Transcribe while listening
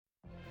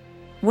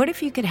What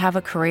if you could have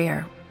a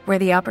career where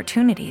the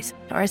opportunities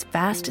are as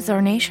vast as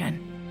our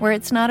nation, where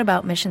it's not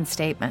about mission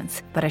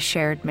statements, but a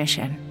shared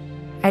mission?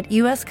 At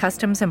U.S.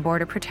 Customs and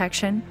Border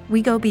Protection,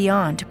 we go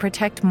beyond to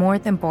protect more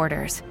than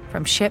borders.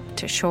 From ship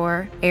to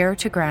shore, air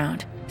to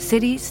ground,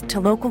 cities to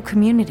local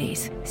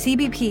communities,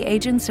 CBP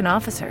agents and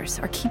officers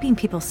are keeping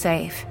people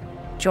safe.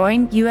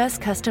 Join U.S.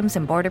 Customs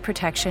and Border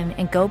Protection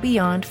and go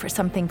beyond for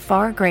something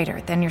far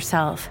greater than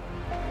yourself.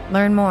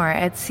 Learn more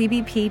at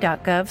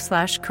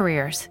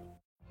cbp.gov/careers.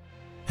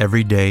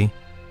 Every day,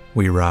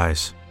 we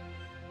rise,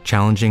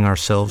 challenging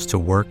ourselves to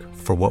work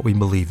for what we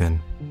believe in.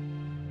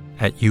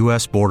 At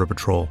U.S. Border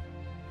Patrol,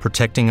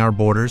 protecting our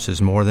borders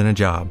is more than a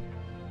job.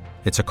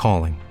 It's a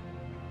calling.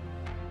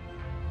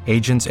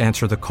 Agents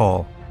answer the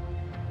call,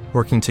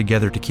 working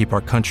together to keep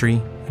our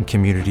country and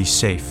communities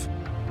safe.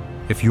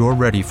 If you are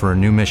ready for a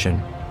new mission,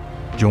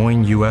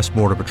 join U.S.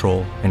 Border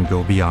Patrol and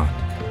go beyond.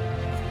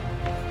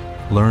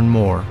 Learn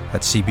more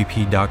at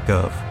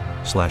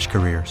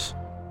cbp.gov/careers.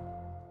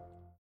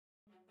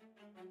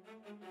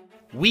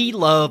 We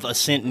love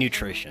Ascent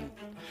Nutrition.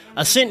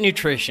 Ascent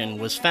Nutrition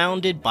was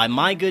founded by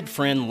my good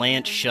friend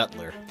Lance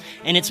Shuttler,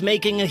 and it's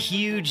making a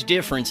huge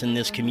difference in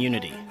this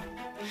community.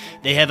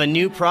 They have a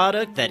new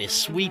product that is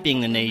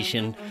sweeping the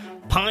nation,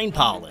 pine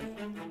pollen.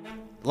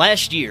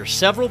 Last year,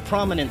 several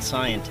prominent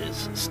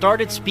scientists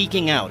started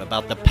speaking out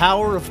about the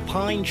power of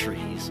pine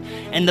trees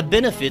and the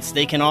benefits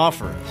they can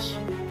offer us.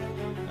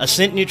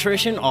 Ascent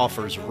Nutrition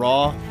offers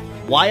raw,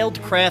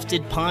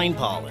 wild-crafted pine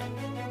pollen.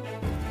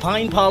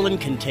 Pine pollen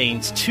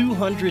contains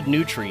 200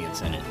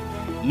 nutrients in it,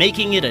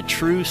 making it a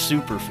true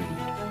superfood.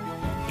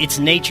 It's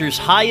nature's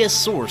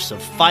highest source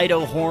of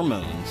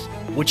phytohormones,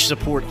 which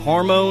support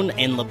hormone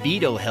and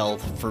libido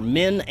health for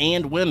men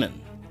and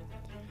women.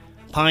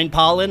 Pine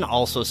pollen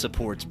also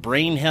supports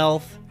brain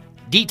health,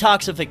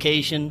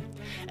 detoxification,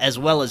 as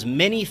well as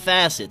many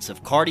facets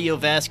of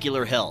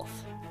cardiovascular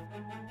health.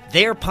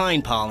 Their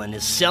pine pollen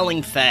is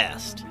selling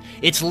fast.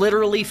 It's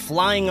literally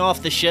flying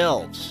off the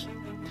shelves.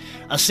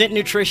 Ascent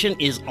Nutrition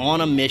is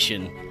on a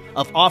mission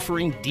of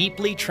offering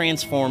deeply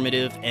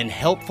transformative and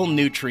helpful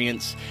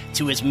nutrients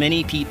to as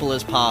many people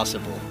as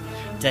possible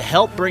to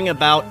help bring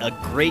about a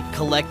great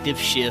collective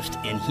shift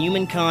in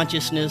human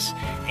consciousness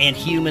and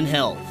human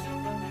health.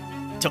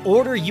 To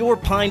order your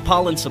pine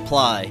pollen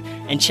supply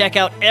and check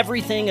out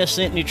everything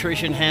Ascent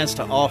Nutrition has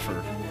to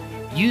offer,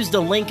 use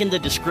the link in the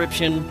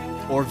description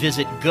or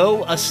visit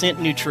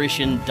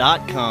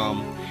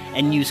goascentnutrition.com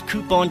and use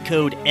coupon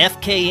code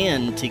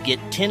FKN to get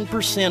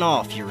 10%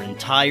 off your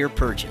entire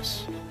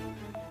purchase.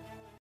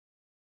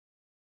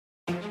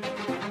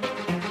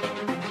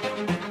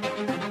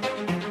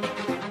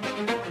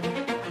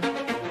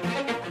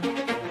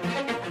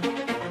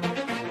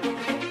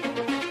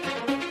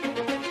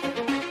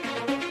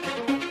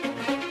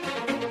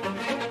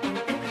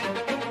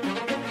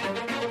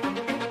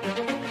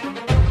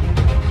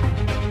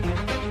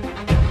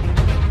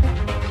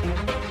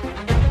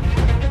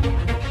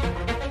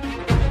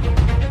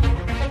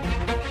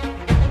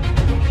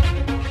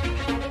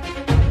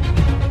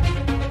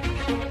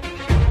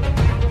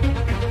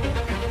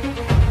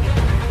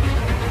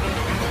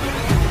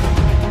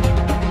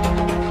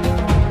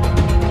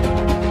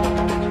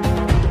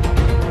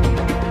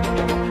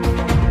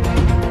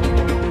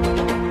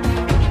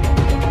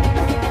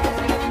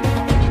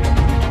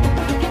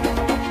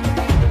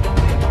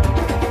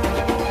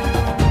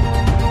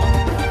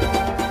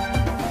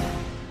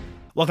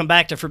 Welcome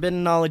back to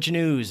Forbidden Knowledge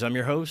News. I'm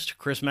your host,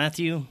 Chris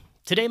Matthew.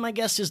 Today my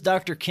guest is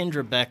Dr.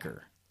 Kendra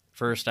Becker.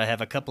 First, I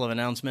have a couple of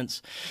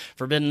announcements.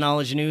 Forbidden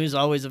Knowledge News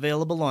always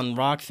available on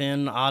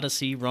Rockfin,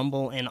 Odyssey,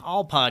 Rumble, and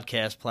all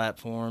podcast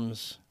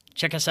platforms.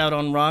 Check us out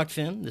on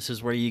Rockfin. This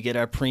is where you get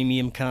our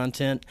premium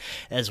content,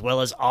 as well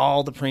as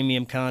all the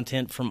premium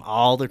content from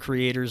all the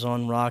creators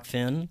on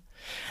Rockfin.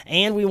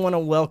 And we want to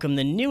welcome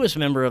the newest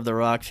member of the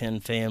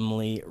Rockfin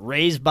family,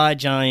 Raised by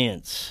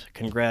Giants.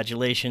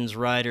 Congratulations,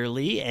 Ryder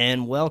Lee,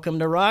 and welcome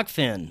to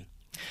Rockfin.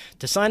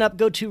 To sign up,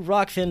 go to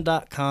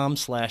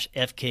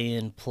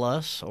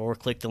rockfin.com/FKN+, or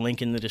click the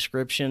link in the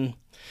description.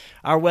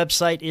 Our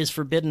website is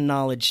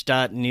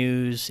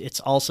forbiddenknowledge.news. It's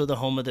also the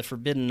home of the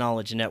Forbidden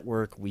Knowledge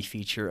Network. We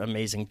feature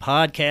amazing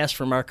podcasts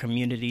from our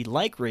community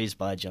like Raised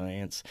by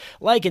Giants,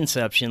 like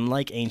Inception,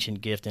 like Ancient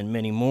Gift, and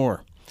many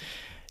more.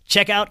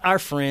 Check out our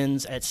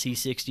friends at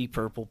C60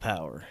 Purple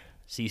Power.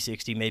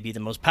 C60 may be the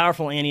most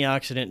powerful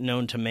antioxidant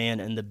known to man,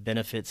 and the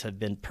benefits have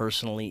been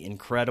personally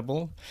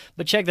incredible.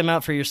 But check them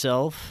out for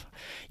yourself.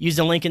 Use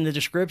the link in the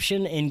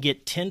description and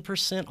get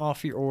 10%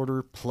 off your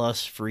order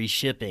plus free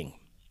shipping.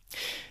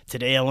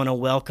 Today I want to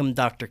welcome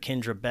Dr.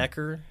 Kendra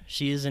Becker.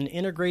 She is an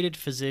integrated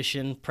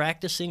physician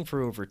practicing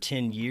for over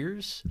 10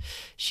 years.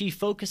 She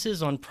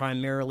focuses on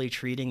primarily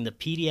treating the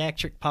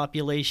pediatric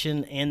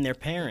population and their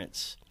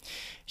parents.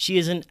 She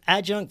is an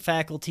adjunct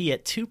faculty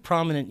at two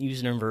prominent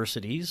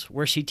universities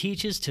where she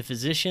teaches to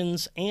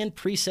physicians and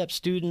precept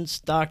students,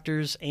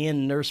 doctors,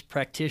 and nurse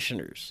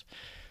practitioners.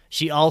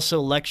 She also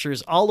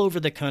lectures all over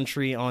the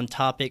country on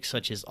topics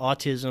such as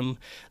autism,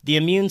 the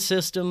immune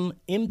system,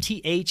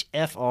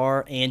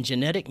 MTHFR, and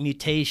genetic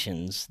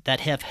mutations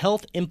that have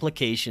health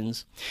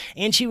implications,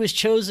 and she was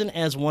chosen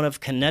as one of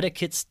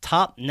Connecticut's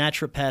top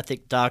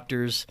naturopathic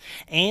doctors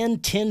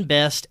and 10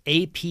 best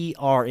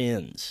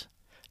APRNs.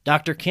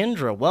 Dr.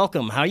 Kendra,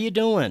 welcome. How you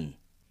doing?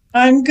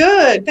 I'm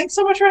good. Thanks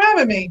so much for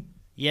having me.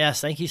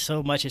 Yes, thank you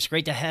so much. It's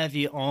great to have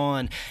you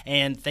on,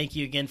 and thank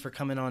you again for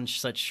coming on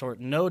such short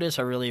notice.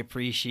 I really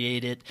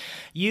appreciate it.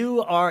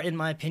 You are, in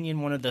my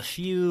opinion, one of the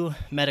few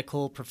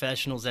medical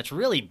professionals that's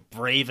really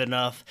brave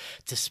enough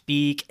to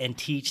speak and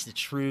teach the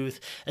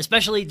truth,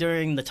 especially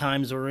during the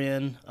times we're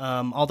in.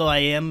 Although I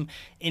am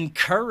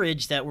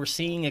encouraged that we're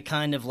seeing a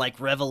kind of like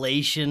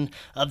revelation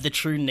of the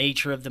true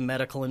nature of the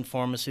medical and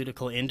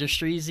pharmaceutical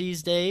industries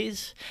these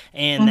days,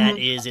 and that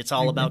is it's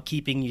all about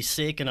keeping you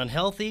sick and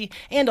unhealthy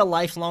and a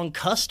lifelong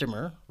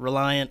customer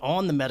reliant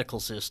on the medical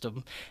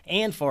system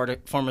and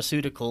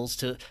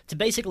pharmaceuticals to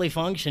basically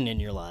function in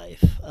your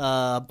life.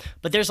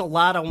 But there's a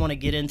lot I want to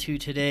get into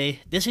today.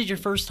 This is your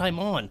first time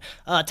on.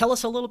 Tell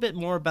us a little bit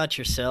more about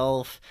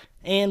yourself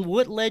and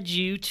what led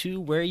you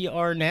to where you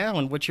are now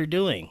and what you're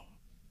doing.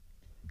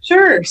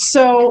 Sure.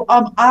 So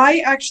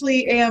I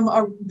actually am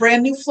a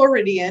brand new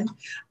Floridian.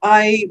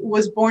 I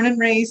was born and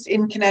raised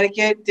in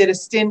Connecticut, did a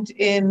stint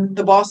in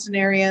the Boston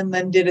area, and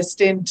then did a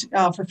stint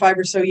for 5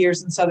 or so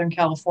years in Southern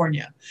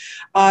California.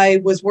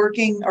 I was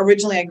working,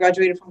 originally I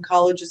graduated from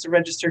college as a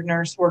registered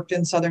nurse, worked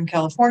in Southern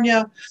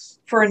California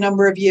for a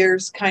number of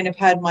years, kind of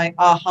had my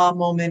aha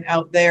moment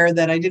out there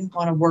that I didn't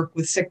want to work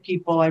with sick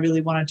people. I really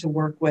wanted to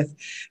work with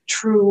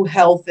true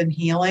health and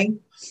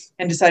healing,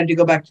 and decided to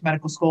go back to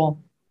medical school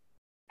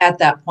at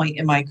that point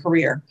in my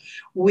career.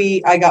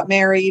 I got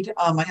married.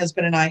 My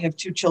husband and I have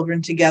 2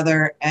 children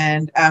together.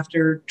 And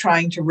after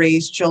trying to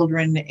raise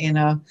children in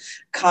a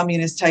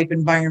communist type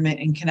environment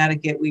in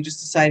Connecticut, we just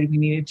decided we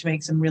needed to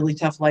make some really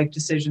tough life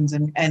decisions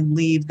and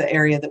leave the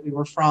area that we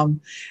were from.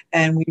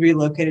 And we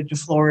relocated to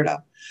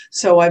Florida.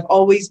 So I've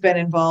always been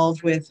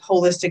involved with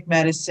holistic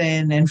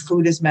medicine and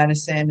food as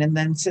medicine. And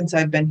then since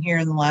I've been here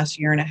in the last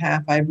year and a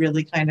half, I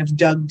really kind of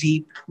dug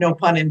deep, no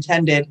pun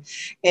intended,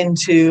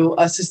 into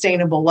a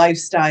sustainable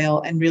lifestyle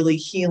and really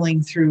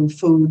healing through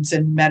foods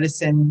and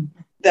medicine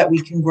that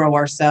we can grow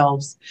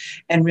ourselves,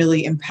 and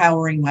really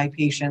empowering my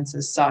patients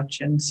as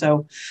such. And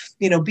so,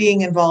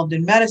 being involved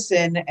in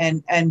medicine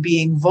and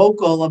being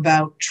vocal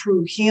about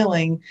true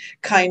healing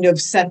kind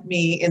of sent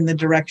me in the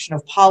direction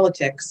of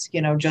politics,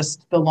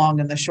 just the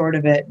long and the short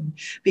of it,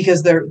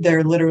 because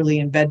they're literally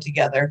in bed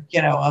together,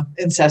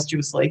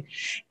 incestuously.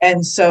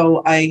 And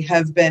so I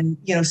have been,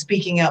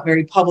 speaking out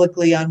very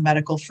publicly on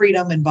medical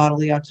freedom and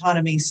bodily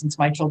autonomy since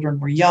my children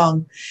were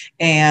young.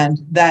 And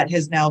that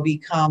has now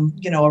become,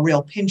 a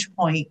real pinch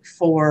point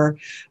for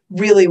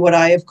really what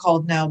I have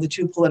called now the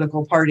 2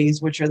 political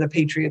parties, which are the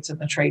patriots and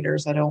the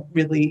traitors. I don't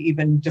really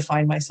even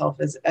define myself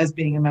as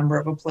being a member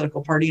of a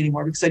political party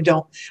anymore, because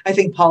I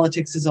think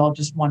politics is all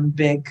just one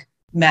big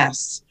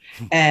mess,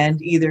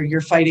 and either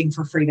you're fighting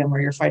for freedom or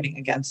you're fighting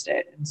against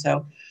it.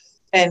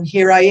 And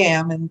here I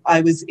am, and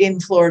I was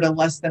in Florida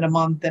less than a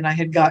month, and I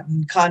had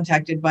gotten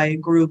contacted by a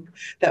group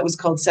that was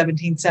called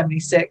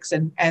 1776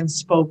 and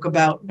spoke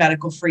about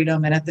medical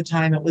freedom. And at the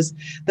time, it was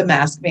the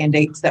mask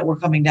mandates that were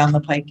coming down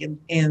the pike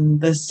in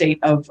the state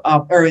of,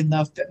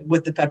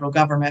 with the federal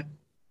government.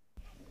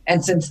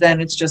 And since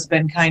then, it's just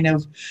been kind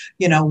of,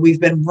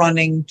 we've been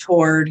running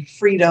toward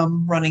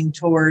freedom, running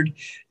toward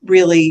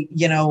really,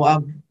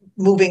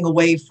 moving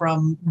away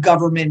from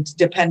government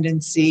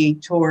dependency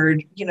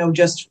toward,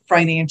 just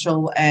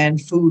financial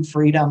and food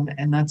freedom.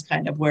 And that's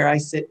kind of where I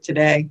sit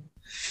today.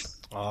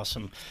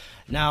 Awesome.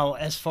 Now,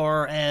 as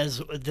far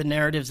as the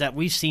narratives that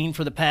we've seen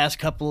for the past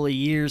couple of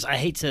years, I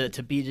hate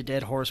to beat a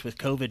dead horse with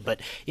COVID, but,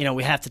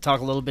 we have to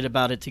talk a little bit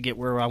about it to get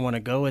where I want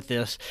to go with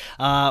this.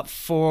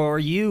 For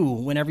you,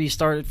 whenever you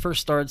first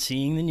started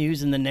seeing the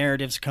news and the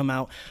narratives come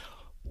out,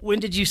 when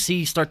did you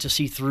start to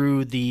see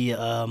through the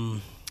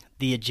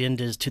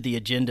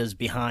agendas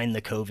behind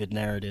the COVID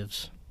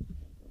narratives?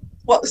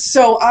 Well,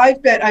 so I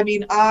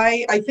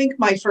think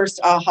my first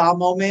aha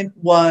moment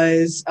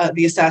was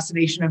the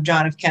assassination of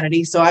John F.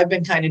 Kennedy. So I've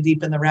been kind of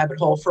deep in the rabbit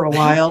hole for a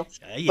while.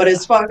 Yeah. But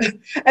as far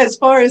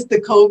as the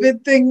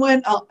COVID thing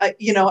went,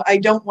 I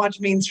don't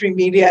watch mainstream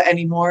media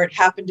anymore. It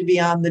happened to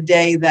be on the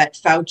day that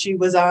Fauci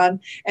was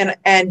on.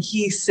 And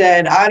he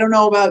said, I don't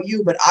know about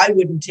you, but I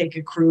wouldn't take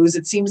a cruise.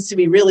 It seems to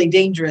be really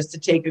dangerous to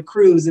take a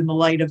cruise in the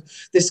light of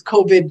this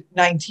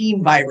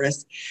COVID-19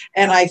 virus.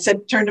 And I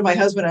turned to my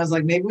husband, I was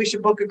like, maybe we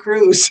should book a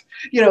cruise.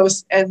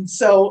 And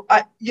so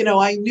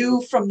I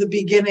knew from the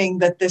beginning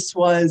that this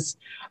was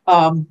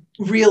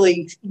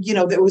really,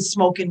 there was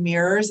smoke and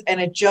mirrors,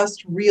 and it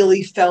just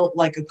really felt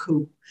like a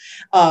coup.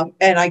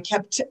 And I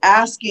kept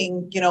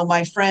asking,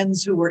 my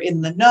friends who were in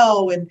the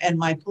know and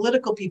my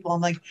political people, I'm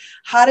like,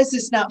 how does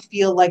this not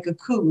feel like a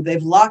coup?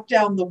 They've locked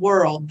down the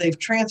world. They've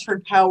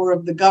transferred power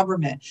of the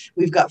government.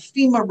 We've got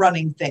FEMA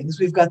running things.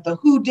 We've got the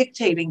WHO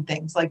dictating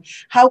things. Like,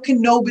 how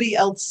can nobody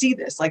else see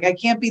this? Like, I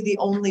can't be the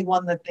only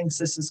one that thinks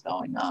this is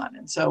going on.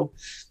 And so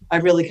I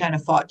really kind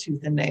of fought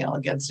tooth and nail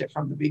against it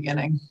from the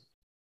beginning.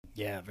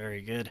 Yeah,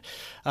 very good.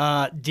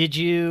 Did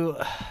you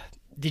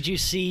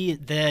see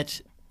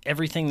that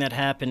everything that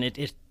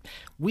happened,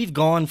 we've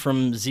gone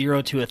from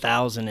 0 to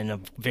 1,000 in a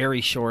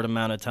very short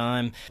amount of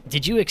time.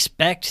 Did you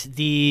expect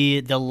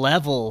the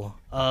level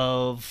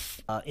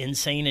of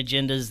insane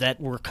agendas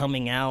that were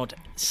coming out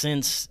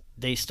since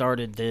they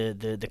started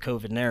the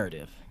COVID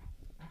narrative?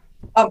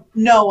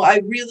 No, I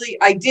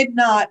did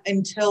not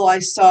until I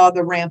saw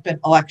the rampant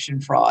election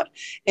fraud.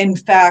 In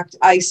fact,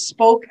 I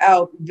spoke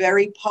out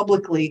very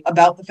publicly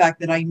about the fact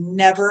that I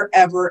never,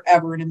 ever,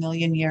 ever in a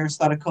million years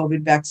thought a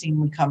COVID vaccine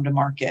would come to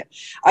market.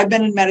 I've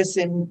been in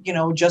medicine,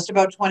 just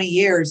about 20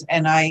 years,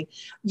 and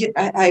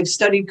I've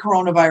studied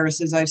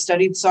coronaviruses, I've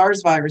studied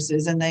SARS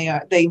viruses, and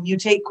they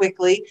mutate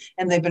quickly,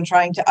 and they've been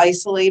trying to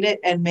isolate it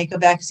and make a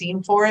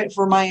vaccine for it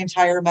for my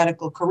entire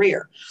medical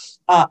career.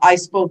 I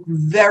spoke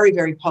very,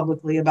 very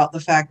publicly about the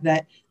fact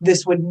that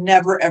this would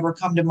never, ever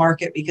come to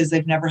market because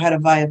they've never had a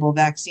viable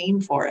vaccine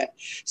for it.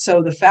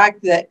 So the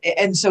fact that,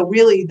 and so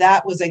really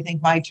that was, I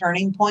think, my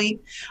turning point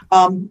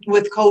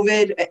with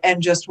COVID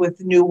and just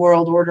with New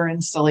World Order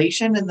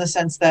installation, in the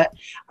sense that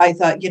I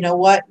thought,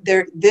 what,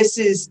 this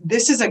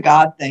is a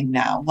God thing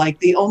now. Like,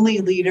 the only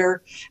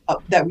leader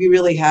that we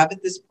really have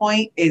at this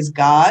point is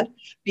God,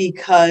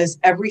 because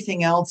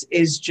everything else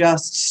is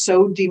just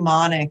so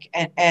demonic,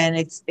 and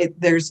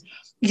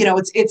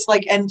it's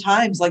like end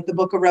times, like the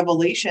book of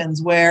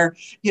Revelations, where,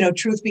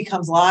 truth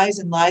becomes lies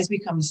and lies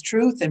becomes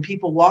truth, and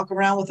people walk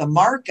around with a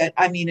mark.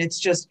 I mean,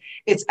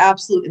 it's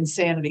absolute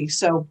insanity.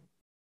 So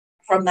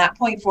from that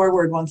point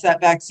forward, once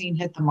that vaccine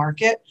hit the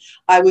market,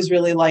 I was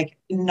really like,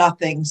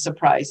 nothing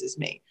surprises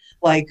me.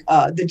 Like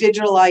the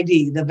digital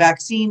ID, the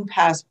vaccine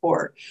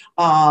passport,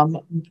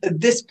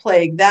 this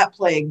plague, that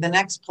plague, the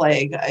next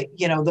plague,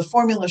 the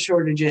formula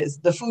shortages,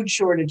 the food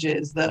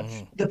shortages,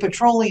 the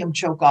petroleum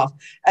choke off.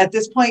 At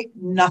this point,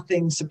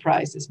 nothing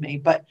surprises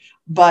me. But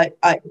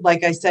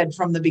like I said,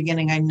 from the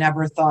beginning, I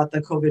never thought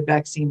the COVID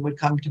vaccine would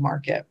come to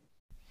market.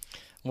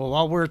 Well,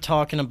 while we're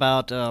talking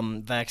about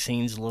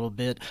vaccines a little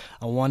bit,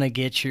 I want to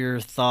get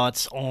your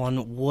thoughts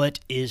on what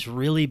is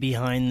really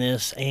behind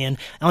this and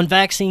on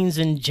vaccines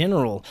in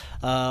general.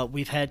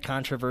 We've had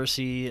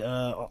controversy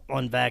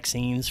on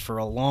vaccines for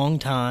a long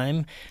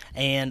time,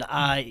 and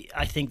I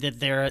think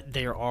that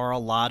there are a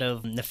lot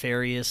of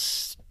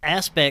nefarious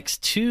aspects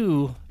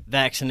to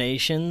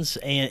vaccinations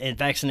and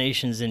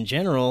vaccinations in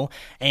general,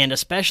 and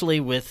especially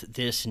with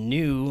this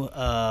new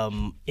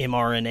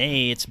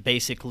mRNA. It's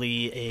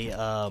basically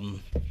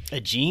a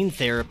gene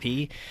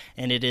therapy,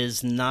 and it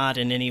is not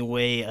in any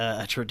way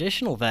a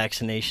traditional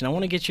vaccination. I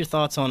want to get your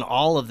thoughts on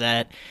all of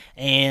that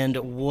and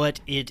what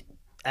it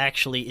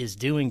actually is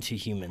doing to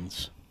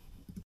humans.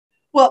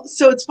 Well,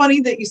 so it's funny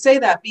that you say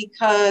that,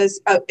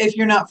 because if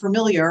you're not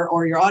familiar,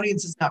 or your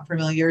audience is not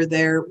familiar,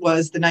 there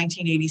was the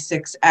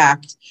 1986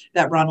 Act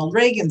that Ronald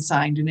Reagan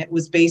signed, and it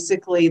was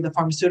basically the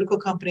pharmaceutical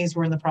companies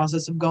were in the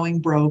process of going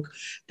broke.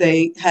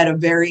 They had a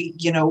very,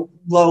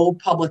 low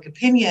public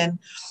opinion,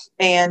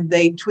 and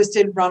they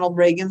twisted Ronald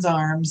Reagan's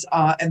arms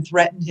and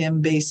threatened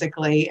him,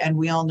 basically. And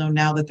we all know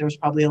now that there's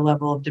probably a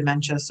level of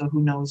dementia, so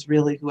who knows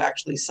really who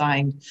actually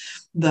signed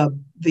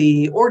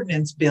the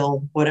ordinance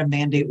bill, what a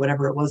mandate,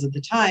 whatever it was at the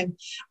time,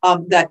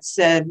 that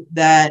said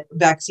that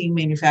vaccine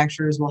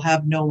manufacturers will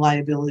have no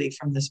liability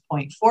from this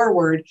point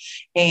forward.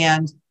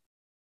 And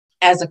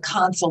as a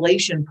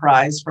consolation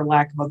prize, for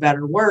lack of a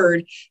better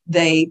word,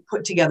 they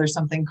put together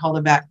something called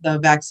the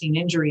Vaccine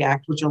Injury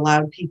Act, which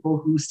allowed people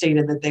who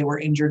stated that they were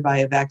injured by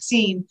a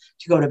vaccine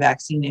to go to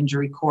vaccine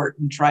injury court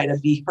and try to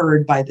be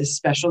heard by this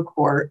special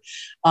court,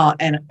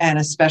 and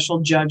a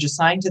special judge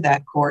assigned to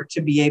that court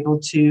to be able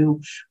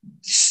to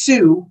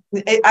sue.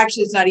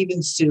 It's not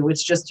even sue,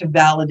 it's just to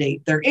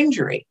validate their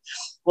injury.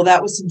 Well,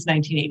 that was since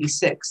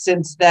 1986.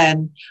 Since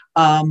then,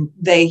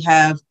 they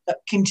have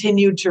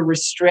continued to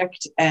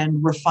restrict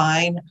and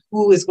refine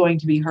who is going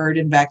to be heard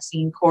in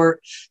vaccine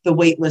court. The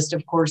wait list,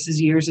 of course,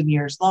 is years and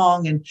years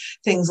long, and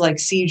things like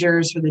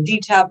seizures for the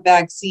DTaP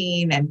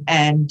vaccine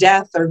and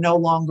death are no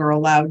longer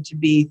allowed to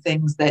be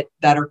things that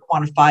are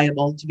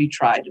quantifiable to be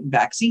tried in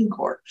vaccine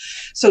court.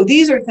 So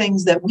these are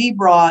things that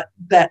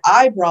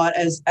I brought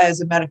as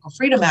a medical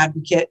freedom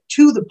advocate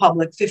to the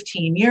public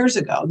 15 years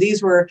ago.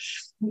 These were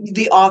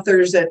the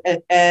authors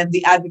and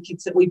the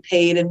advocates that we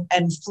paid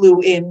and flew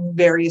in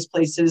various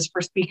places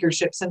for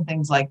speakerships and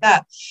things like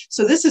that.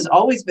 So this has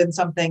always been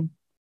something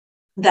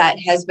that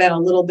has been a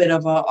little bit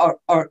of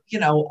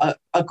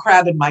a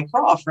crab in my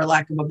craw, for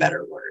lack of a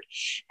better word.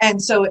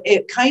 And so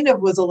it kind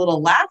of was a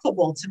little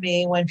laughable to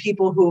me when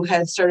people who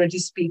had started to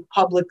speak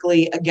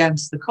publicly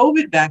against the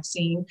COVID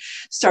vaccine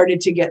started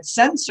to get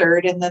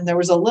censored. And then there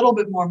was a little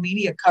bit more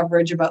media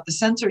coverage about the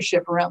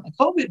censorship around the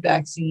COVID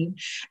vaccine.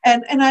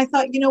 And I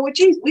thought, you know what,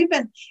 geez, we've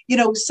been,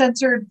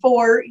 censored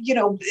for,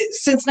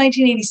 since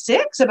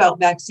 1986 about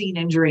vaccine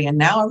injury. And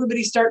now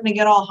everybody's starting to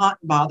get all hot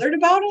and bothered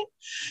about it.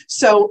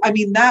 So, I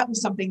mean, that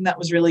was something that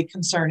was really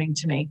concerning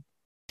to me.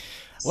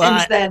 Well,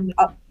 Since then,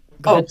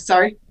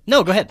 sorry.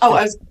 No, go ahead. Oh,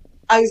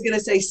 I was going to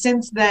say,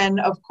 since then,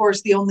 of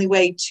course, the only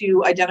way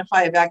to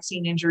identify a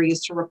vaccine injury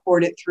is to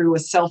report it through a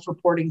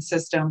self-reporting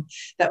system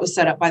that was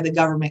set up by the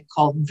government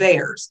called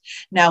VAERS.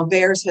 Now,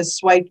 VAERS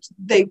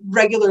they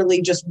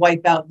regularly just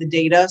wipe out the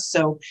data.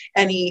 So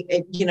any,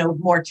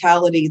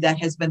 mortality that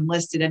has been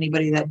listed,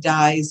 anybody that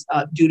dies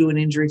due to an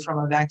injury from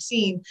a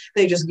vaccine,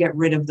 they just get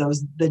rid of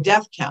the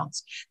death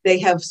counts. They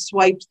have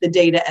swiped the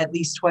data at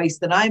least twice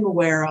that I'm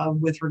aware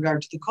of with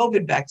regard to the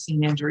COVID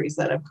vaccine injuries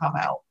that have come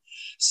out.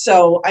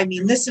 So, I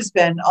mean, this is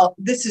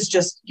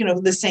just,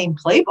 the same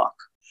playbook,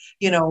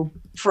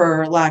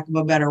 for lack of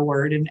a better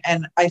word.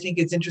 And I think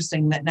it's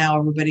interesting that now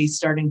everybody's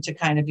starting to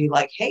kind of be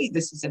like, hey,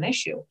 this is an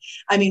issue.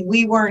 I mean,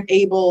 we weren't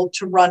able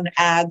to run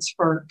ads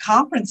for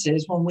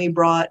conferences when we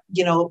brought,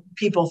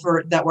 people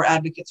that were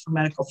advocates for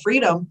medical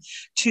freedom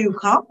to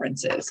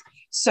conferences.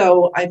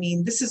 So, I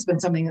mean, this has been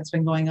something that's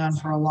been going on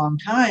for a long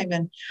time.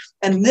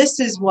 And this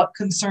is what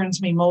concerns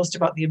me most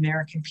about the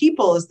American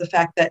people, is the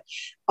fact that,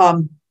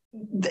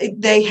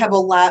 they have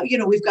allowed,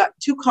 we've got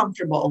too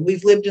comfortable.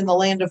 We've lived in the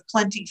land of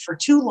plenty for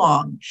too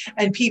long.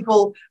 And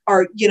people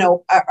are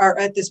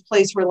at this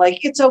place where,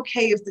 like, it's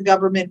okay if the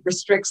government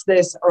restricts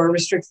this or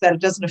restricts that.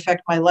 It doesn't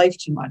affect my life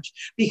too much.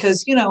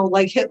 Because,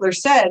 like Hitler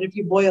said, if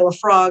you boil a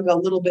frog a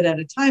little bit at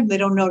a time, they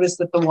don't notice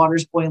that the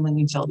water's boiling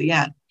until the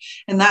end.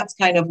 And that's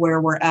kind of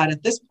where we're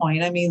at this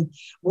point. I mean,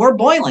 we're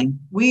boiling.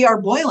 We are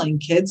boiling,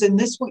 kids. And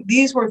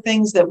these were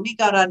things that we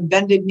got on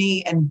bended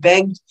knee and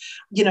begged,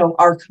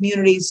 our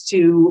communities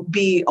to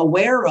be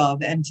aware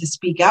of and to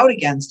speak out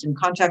against and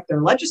contact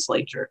their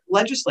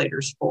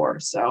legislators for.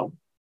 So.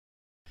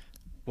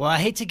 Well, I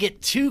hate to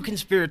get too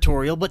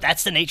conspiratorial, but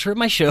that's the nature of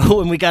my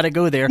show, and we got to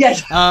go there.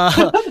 Yes.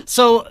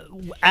 So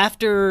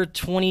after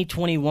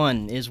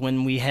 2021 is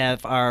when we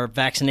have our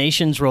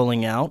vaccinations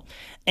rolling out,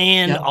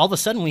 and all of a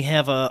sudden we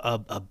have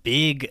a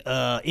big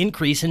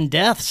increase in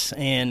deaths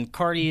and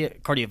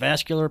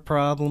cardiovascular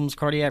problems,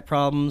 cardiac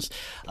problems.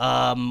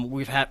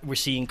 We're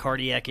seeing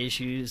cardiac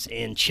issues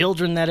in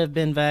children that have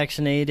been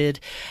vaccinated,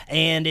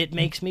 and it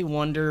makes me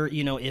wonder,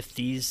 if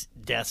these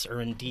deaths are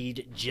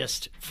indeed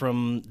just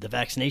from the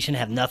vaccination,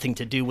 have nothing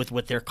to do with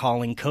what they're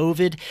calling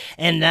COVID.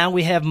 And now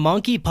we have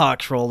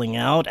monkeypox rolling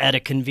out at a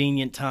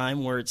convenient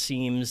time where it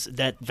seems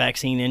that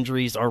vaccine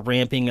injuries are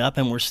ramping up,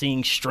 and we're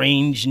seeing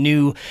strange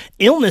new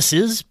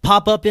illnesses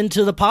pop up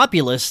into the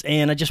populace.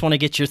 And I just want to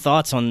get your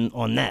thoughts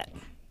on that.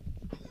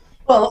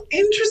 Well,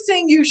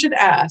 interesting you should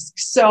ask.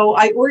 So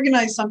I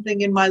organized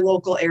something in my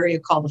local area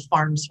called the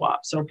Farm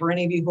Swap. So for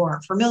any of you who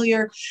aren't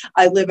familiar,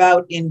 I live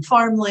out in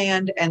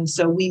farmland. And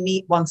so we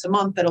meet once a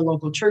month at a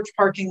local church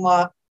parking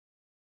lot.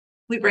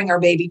 We bring our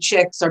baby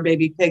chicks, our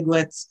baby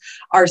piglets,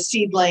 our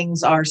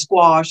seedlings, our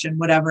squash and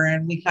whatever,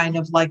 and we kind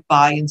of like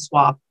buy and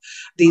swap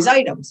these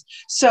items.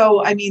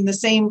 So, I mean, the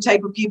same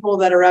type of people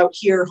that are out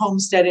here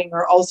homesteading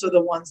are also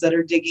the ones that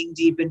are digging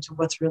deep into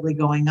what's really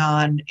going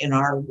on in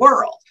our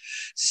world.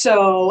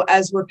 So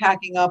as we're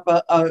packing up,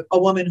 a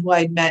woman who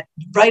I'd met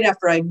right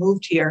after I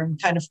moved here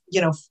and kind of,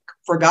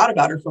 forgot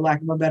about her, for lack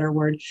of a better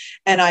word.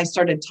 And I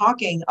started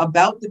talking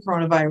about the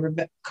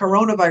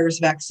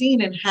coronavirus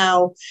vaccine and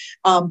how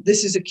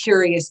this is a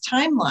curious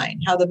timeline,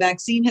 how the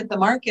vaccine hit the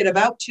market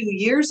about 2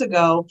 years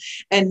ago.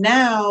 And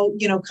now,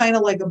 kind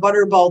of like a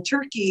butterball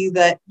turkey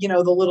that, the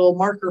little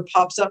marker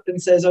pops up and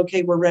says,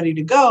 okay, we're ready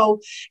to go.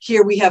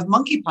 Here we have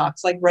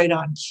monkeypox, like right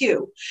on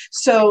cue.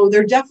 So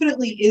there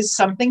definitely is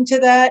something to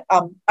that.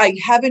 I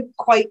haven't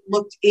quite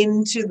looked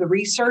into the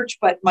research,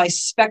 but my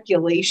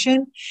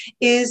speculation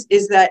is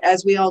that,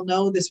 as we all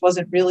know, this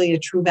wasn't really a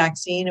true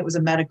vaccine. It was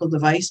a medical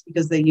device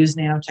because they use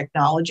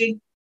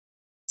nanotechnology.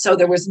 So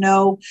there was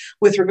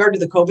with regard to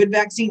the COVID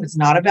vaccine, it's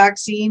not a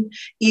vaccine.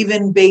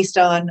 Even based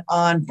on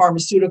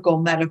pharmaceutical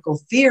medical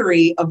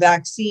theory, a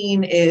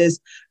vaccine is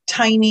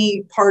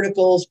tiny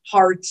particles,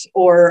 parts,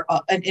 or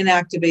an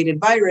inactivated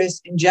virus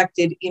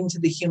injected into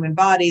the human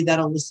body that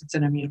elicits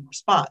an immune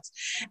response.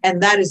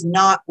 And that is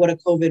not what a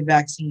COVID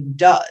vaccine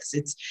does.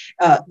 It's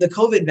the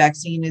COVID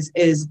vaccine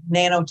is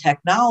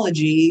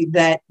nanotechnology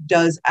that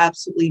does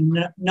absolutely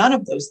none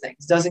of those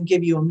things. Doesn't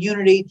give you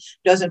immunity,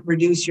 doesn't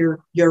reduce your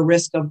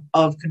risk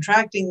of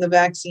contracting the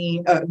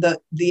vaccine,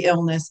 the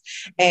illness,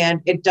 and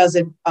it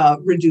doesn't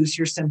reduce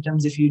your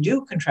symptoms if you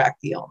do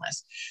contract the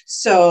illness.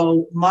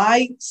 So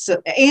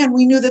And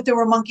we knew that there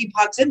were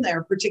monkeypox in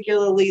there,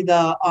 particularly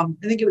the, I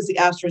think it was the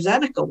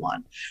AstraZeneca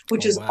one,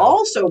 which is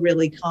also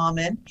really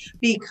common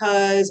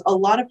because a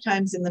lot of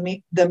times in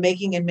the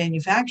making and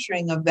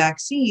manufacturing of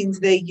vaccines,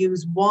 they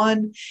use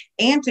one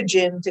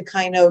antigen to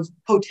kind of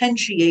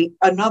potentiate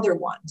another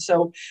one.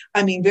 So,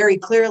 I mean, very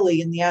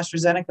clearly in the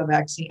AstraZeneca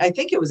vaccine, I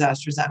think it was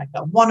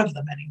AstraZeneca, one of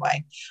them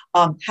anyway,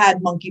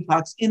 had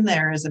monkeypox in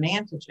there as an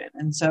antigen.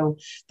 And so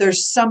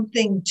there's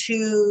something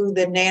to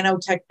the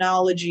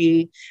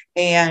nanotechnology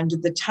and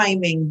the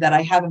timing that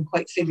I haven't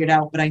quite figured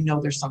out, but I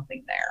know there's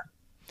something there.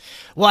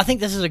 Well, I think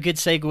this is a good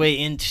segue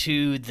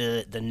into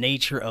the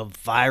nature of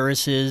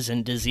viruses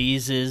and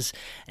diseases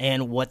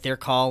and what they're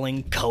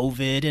calling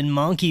COVID and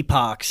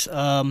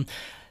monkeypox.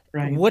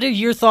 Right. What are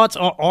your thoughts?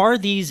 Are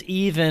these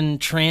even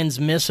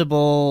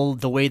transmissible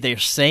the way they're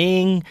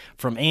saying,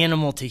 from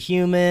animal to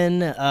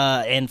human,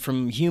 and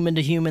from human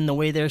to human the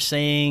way they're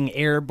saying,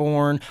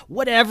 airborne,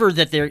 whatever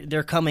that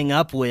they're coming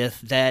up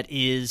with that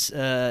is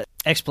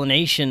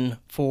explanation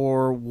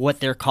for what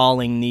they're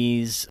calling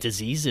these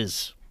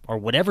diseases or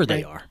whatever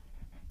they are?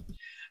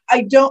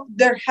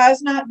 There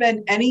has not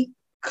been any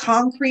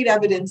concrete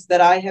evidence that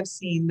I have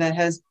seen that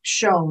has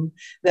shown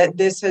that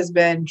this has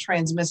been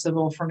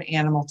transmissible from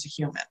animal to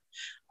human.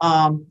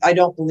 I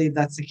don't believe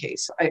that's the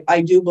case.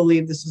 I do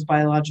believe this was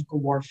biological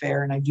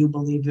warfare, and I do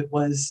believe it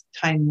was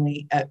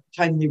timely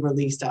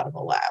released out of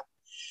a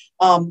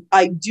lab.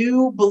 I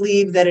do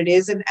believe that it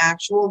is an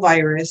actual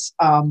virus.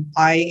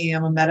 I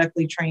am a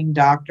medically trained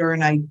doctor,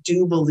 and I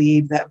do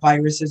believe that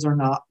viruses are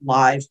not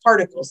live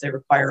particles. They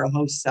require a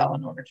host cell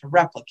in order to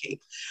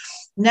replicate.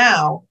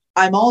 Now,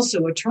 I'm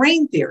also a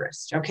terrain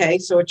theorist. Okay.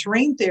 So a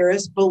terrain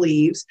theorist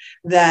believes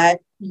that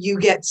you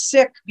get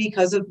sick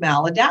because of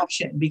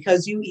maladaptation,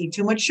 because you eat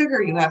too much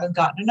sugar, you haven't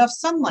gotten enough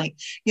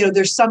sunlight.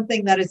 There's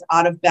something that is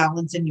out of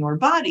balance in your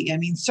body. I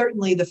mean,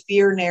 certainly the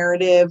fear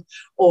narrative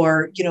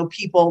or,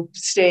 people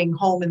staying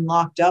home and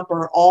locked up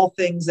are all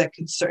things that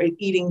could start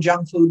eating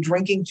junk food,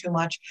 drinking too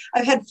much.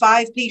 I've had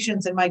 5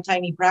 patients in my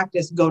tiny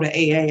practice go to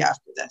AA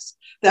after this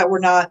that were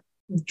not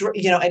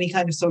any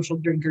kind of social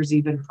drinkers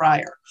even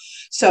prior.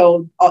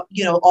 So,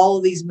 all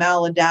of these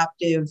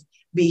maladaptive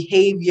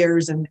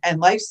behaviors and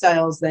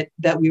lifestyles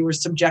that we were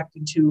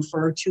subjected to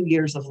for 2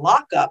 years of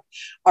lockup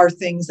are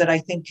things that I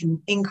think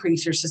can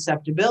increase your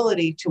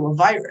susceptibility to a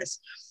virus,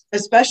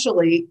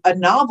 especially a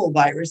novel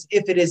virus,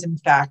 if it is in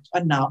fact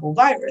a novel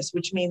virus,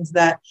 which means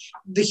that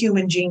the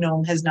human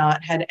genome has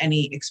not had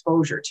any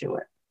exposure to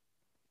it.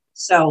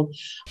 So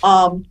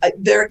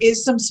there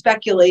is some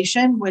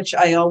speculation, which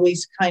I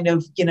always kind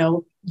of,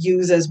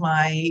 use as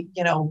my,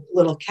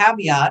 little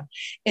caveat,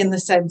 in the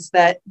sense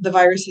that the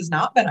virus has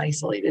not been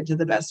isolated to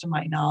the best of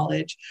my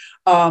knowledge.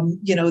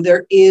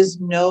 There is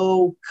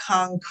no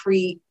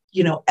concrete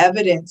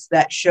evidence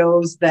that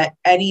shows that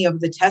any of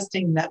the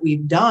testing that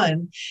we've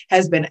done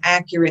has been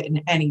accurate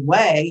in any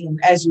way. And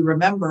as you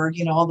remember,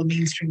 all the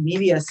mainstream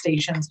media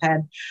stations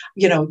had,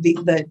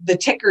 the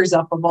tickers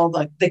up of all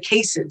the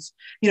cases.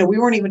 We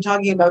weren't even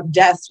talking about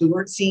deaths. We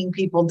weren't seeing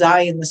people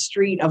die in the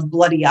street of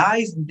bloody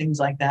eyes and things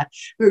like that.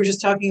 We were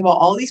just talking about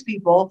all these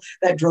people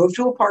that drove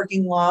to a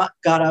parking lot,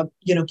 got a,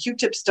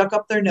 Q-tip stuck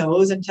up their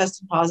nose and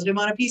tested positive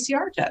on a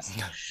PCR test.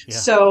 Yeah.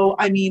 So,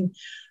 I mean,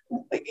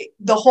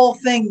 the whole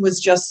thing was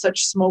just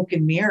such smoke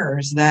and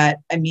mirrors that,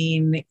 I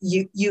mean,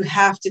 you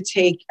have to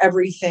take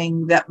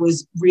everything that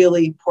was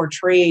really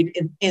portrayed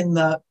in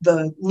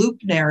the loop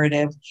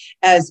narrative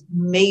as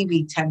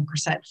maybe 10%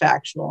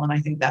 factual. And I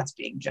think that's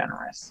being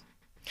generous.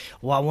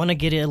 Well, I want to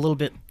get a little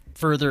bit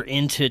further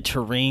into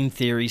terrain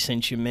theory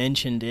since you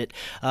mentioned it.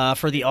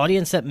 For the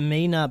audience that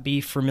may not be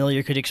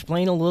familiar, could you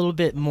explain a little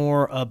bit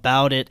more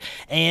about it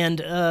and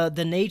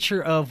the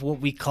nature of what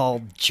we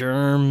call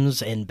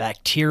germs and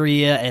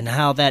bacteria and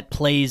how that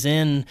plays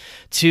in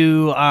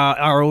to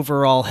our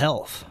overall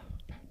health?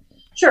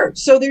 Sure.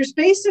 So there's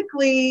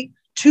basically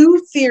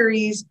 2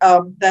 theories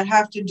that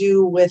have to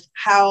do with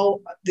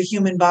how the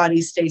human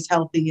body stays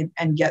healthy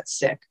and gets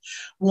sick.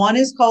 One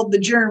is called the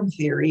germ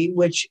theory,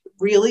 which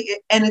really,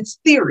 and it's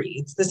theory.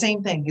 It's the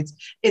same thing.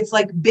 It's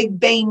like Big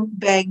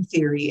Bang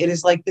theory. It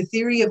is like the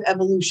theory of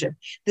evolution.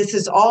 This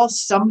is all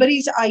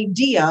somebody's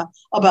idea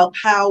about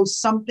how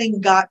something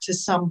got to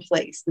some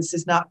place. This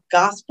is not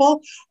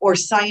gospel or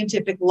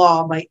scientific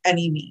law by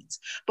any means.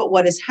 But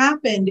what has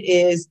happened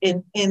is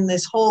in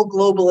this whole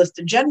globalist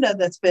agenda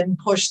that's been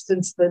pushed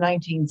since the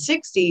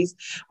 1960s,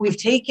 we've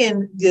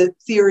taken the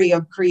theory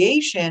of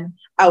creation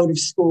out of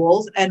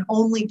schools and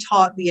only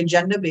taught the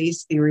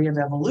agenda-based theory of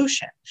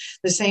evolution.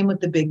 The same with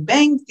the Big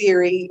Bang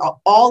theory,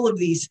 all of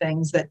these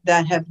things that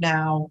have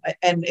now,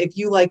 and if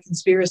you like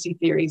conspiracy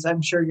theories,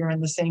 I'm sure you're in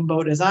the same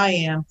boat as I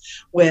am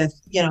with,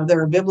 there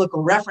are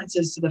biblical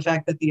references to the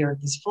fact that the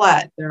earth is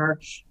flat. There are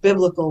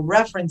biblical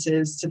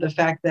references to the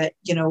fact that,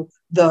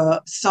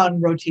 the sun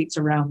rotates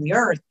around the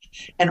earth,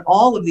 and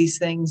all of these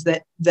things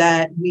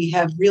that we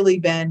have really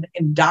been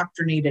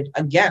indoctrinated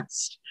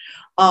against.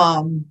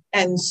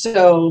 And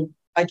so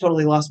I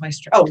totally lost my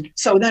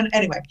so then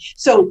anyway,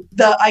 so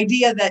the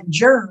idea that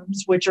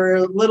germs, which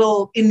are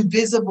little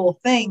invisible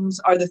things,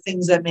 are the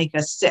things that make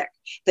us sick.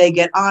 They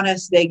get on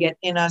us, they get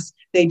in us,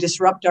 they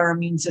disrupt our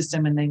immune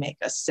system, and they make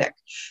us sick.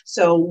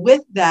 So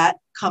with that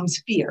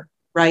comes fear,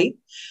 right?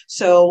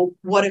 So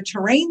what a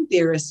terrain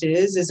theorist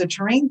is a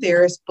terrain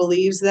theorist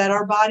believes that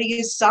our body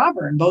is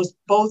sovereign,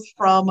 both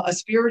from a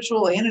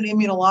spiritual and an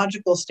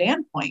immunological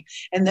standpoint,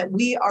 and that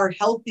we are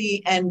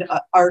healthy and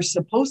are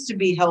supposed to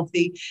be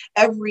healthy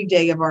every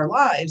day of our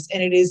lives.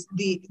 And it is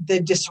the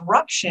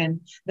disruption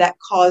that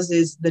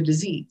causes the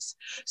disease.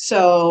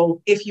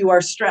 So if you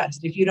are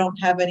stressed, if you don't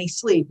have any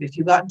sleep, if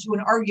you got into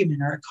an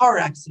argument or a car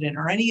accident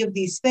or any of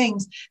these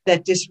things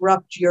that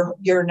disrupt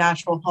your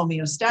natural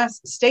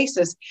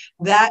homeostasis,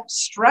 that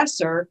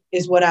stressor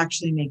is what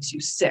actually makes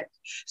you sick.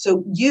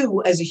 So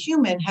you as a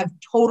human have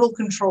total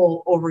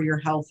control over your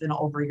health and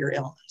over your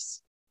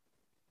illness.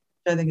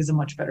 I think is a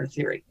much better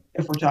theory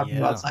if we're talking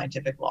about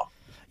scientific law.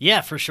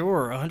 Yeah, for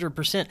sure.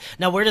 100%.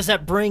 Now, where does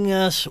that bring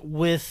us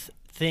with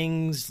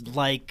things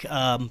like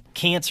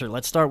cancer?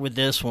 Let's start with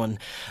this one.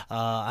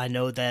 I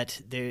know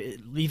that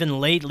even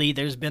lately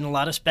there's been a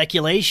lot of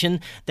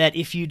speculation that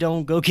if you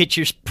don't go get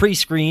your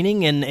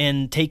pre-screening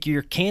and take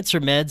your cancer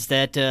meds,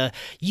 that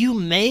you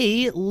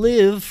may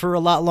live for a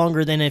lot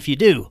longer than if you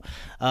do.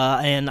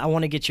 And I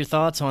want to get your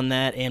thoughts on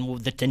that and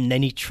the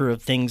nature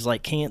of things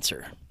like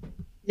cancer.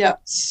 Yeah.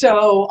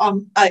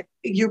 So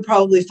you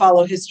probably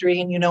follow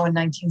history, and in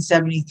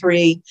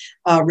 1973,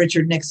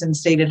 Richard Nixon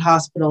stated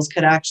hospitals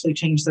could actually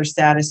change their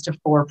status to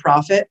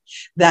for-profit.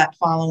 That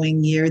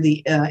following year,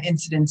 the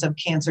incidence of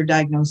cancer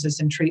diagnosis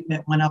and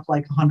treatment went up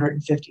like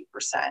 150%.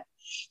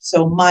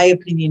 So my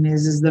opinion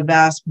is the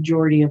vast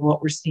majority of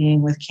what we're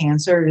seeing with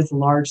cancer is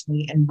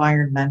largely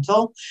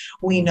environmental.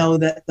 We know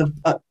that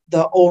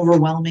the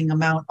overwhelming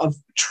amount of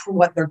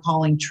what they're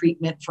calling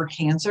treatment for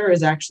cancer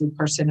is actually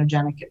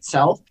carcinogenic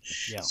itself.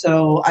 Yeah.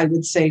 So I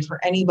would say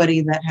for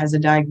anybody that has a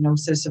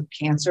diagnosis of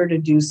cancer to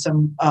do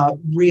some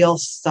real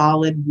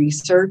solid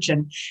research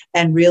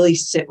and really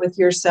sit with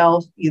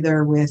yourself,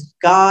 either with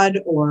God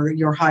or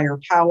your higher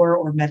power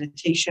or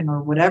meditation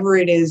or whatever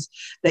it is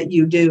that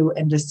you do,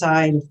 and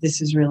decide if this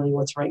is really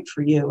what's right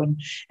for you.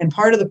 And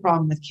part of the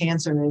problem with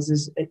cancer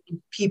is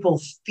people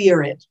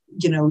fear it,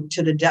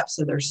 to the depths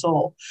of their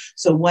soul.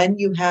 So when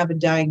you have a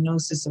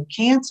diagnosis of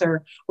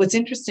cancer, what's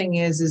interesting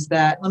is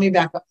that, let me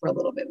back up for a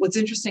little bit. What's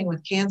interesting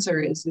with cancer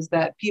is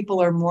that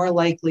people are more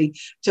likely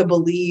to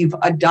believe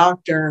a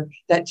doctor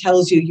that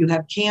tells you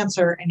have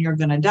cancer and you're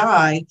going to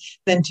die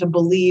than to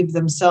believe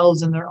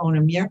themselves and their own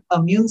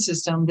immune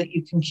system that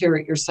you can cure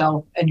it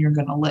yourself and you're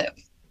going to live.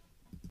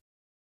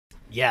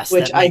 Yes,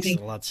 which that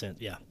makes a lot of sense.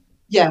 Yeah.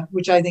 Yeah,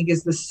 which I think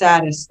is the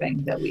saddest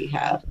thing that we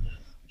have.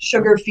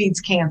 Sugar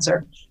feeds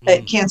cancer.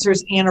 Cancer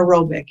is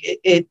anaerobic.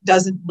 It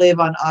doesn't live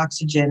on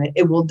oxygen.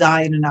 It will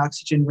die in an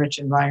oxygen-rich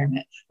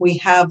environment. We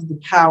have the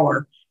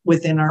power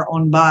within our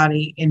own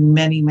body in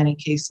many, many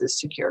cases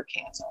to cure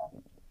cancer.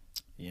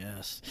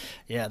 Yes.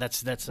 Yeah,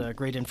 that's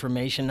great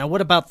information. Now,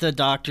 what about the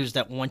doctors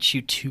that want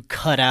you to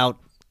cut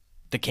out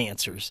the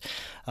cancers?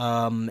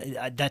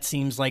 That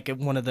seems like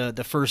one of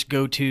the first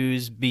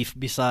go-tos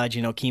besides,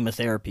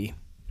 chemotherapy.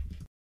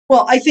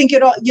 Well, I think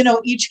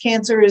each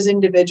cancer is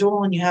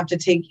individual, and you have to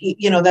take,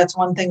 that's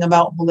one thing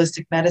about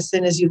holistic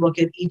medicine is you look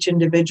at each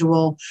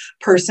individual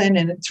person,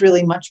 and it's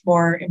really much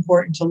more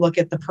important to look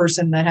at the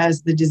person that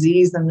has the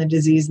disease than the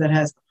disease that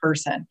has the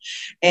person.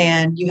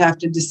 And you have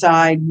to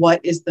decide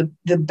what is the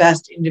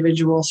best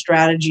individual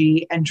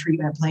strategy and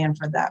treatment plan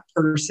for that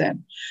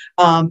person.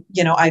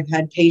 I've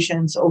had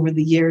patients over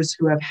the years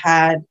who have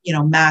had,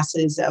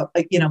 masses of,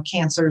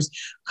 cancers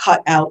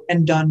cut out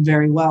and done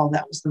very well.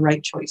 That was the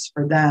right choice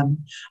for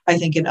them. I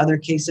think in other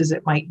cases,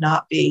 it might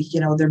not be.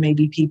 There may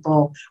be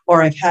people,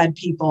 or I've had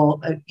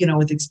people,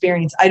 with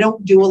experience. I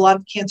don't do a lot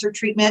of cancer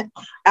treatment.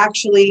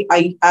 Actually,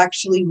 I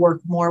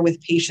work more with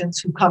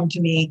patients who come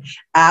to me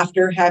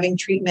after having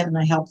treatment, and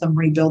I help them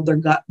rebuild their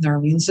gut and their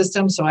immune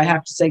system. So I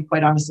have to say,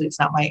 quite honestly, it's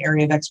not my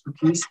area of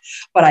expertise,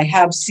 but I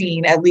have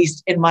seen, at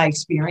least in my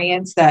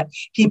experience, that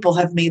people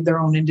have made their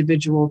own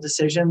individual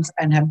decisions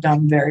and have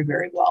done very,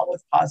 very well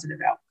with positive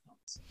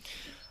outcomes.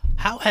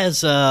 How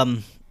has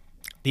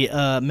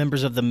the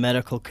members of the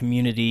medical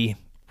community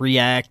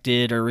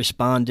reacted or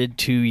responded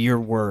to your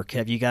work?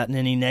 Have you gotten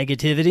any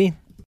negativity?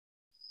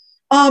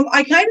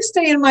 I kind of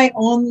stay in my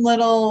own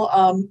little,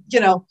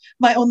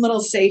 my own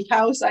little safe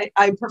house.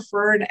 I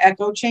prefer an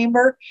echo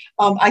chamber.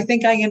 I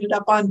think I ended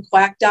up on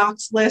Quack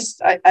Doc's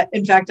list.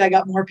 In fact, I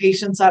got more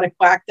patients out of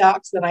Quack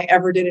Docs than I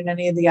ever did in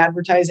any of the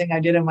advertising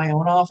I did in my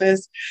own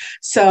office.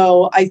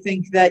 So I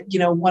think that,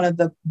 one of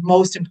the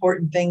most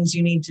important things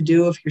you need to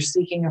do if you're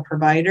seeking a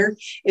provider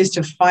is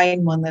to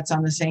find one that's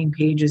on the same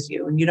page as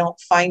you. And you don't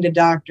find a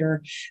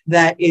doctor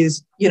that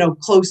is,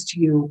 close to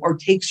you or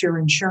takes your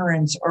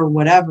insurance or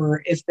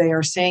whatever if they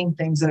are saying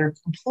things that are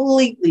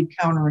completely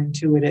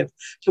counterintuitive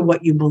to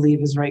what you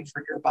believe is right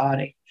for your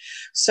body.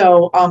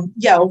 So,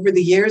 over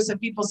the years that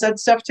people said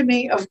stuff to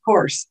me, of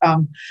course,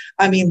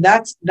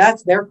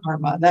 that's their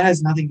karma. That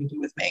has nothing to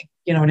do with me.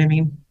 You know what I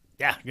mean?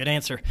 Yeah, good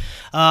answer.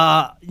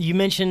 You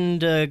mentioned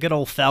good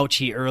old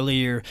Fauci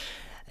earlier,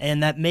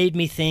 and that made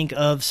me think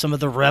of some of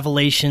the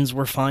revelations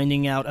we're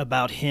finding out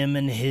about him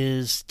and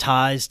his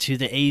ties to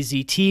the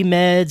AZT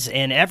meds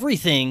and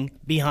everything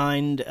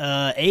behind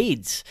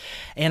AIDS.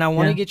 And I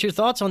want to get your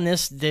thoughts on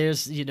this.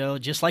 There's,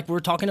 just like we're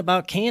talking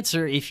about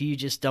cancer, if you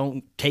just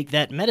don't take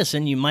that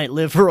medicine, you might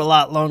live for a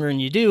lot longer than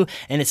you do.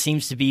 And it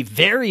seems to be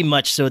very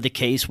much so the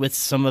case with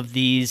some of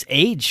these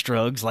AIDS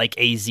drugs like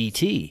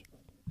AZT.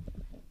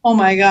 Oh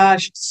my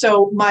gosh.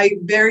 So my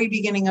very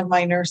beginning of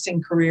my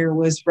nursing career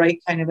was right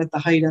kind of at the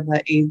height of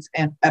the AIDS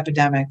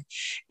epidemic.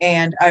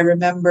 And I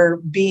remember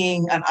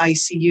being an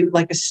ICU,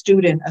 like a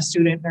student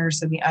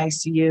nurse in the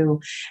ICU.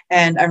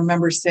 And I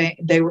remember saying,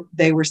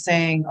 they were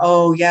saying,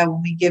 oh yeah,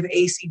 when we give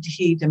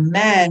AZT to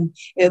men,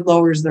 it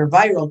lowers their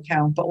viral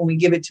count. But when we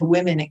give it to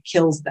women, it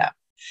kills them.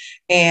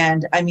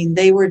 And I mean,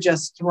 they were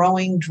just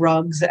throwing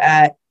drugs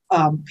at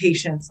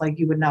patients like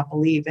you would not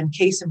believe. And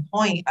case in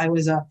point, I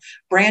was a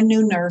brand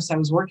new nurse. I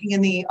was working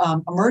in the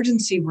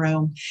emergency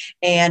room,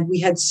 and we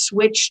had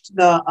switched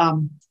the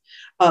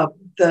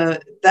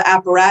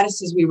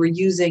apparatuses we were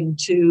using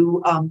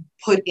to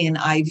put in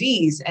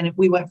IVs. And if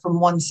we went from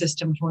one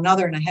system to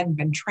another, and I hadn't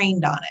been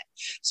trained on it.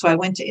 So I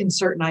went to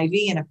insert an IV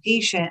in a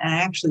patient, and I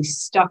actually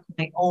stuck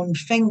my own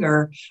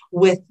finger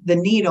with the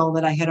needle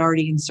that I had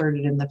already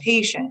inserted in the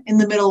patient in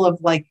the middle of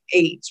like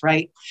AIDS,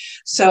 right?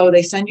 So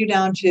they send you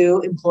down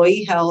to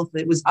employee health.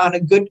 It was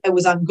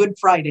on Good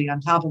Friday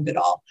on top of it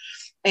all.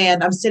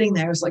 And I'm sitting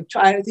there, I was like,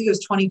 I think it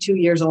was 22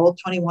 years old,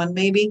 21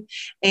 maybe.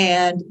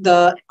 And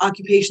the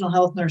occupational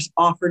health nurse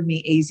offered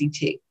me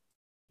AZT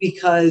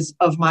because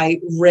of my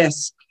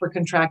risk for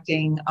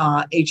contracting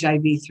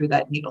HIV through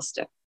that needle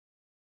stick.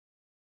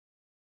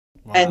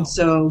 Wow. And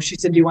so she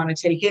said, do you want to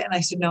take it? And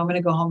I said, no, I'm going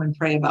to go home and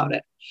pray about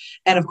it.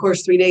 And of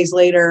course, 3 days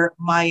later,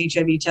 my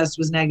HIV test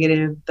was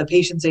negative. The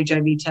patient's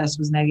HIV test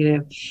was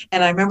negative.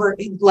 And I remember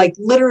like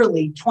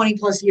literally 20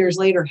 plus years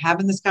later,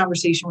 having this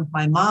conversation with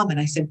my mom. And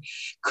I said,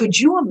 could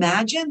you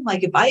imagine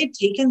like if I had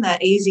taken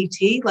that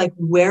AZT, like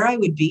where I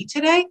would be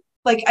today?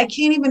 Like, I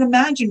can't even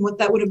imagine what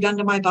that would have done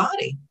to my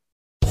body.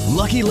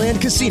 Lucky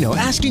Land Casino,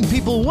 asking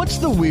people, what's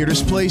the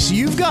weirdest place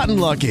you've gotten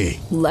lucky?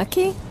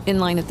 Lucky? In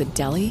line at the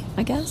deli,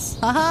 I guess?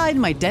 Aha, in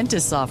my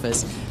dentist's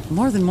office.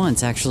 More than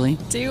once, actually.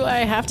 Do I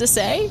have to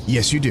say?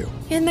 Yes, you do.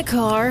 In the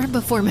car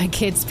before my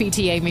kids'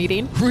 PTA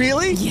meeting.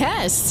 Really?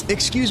 Yes.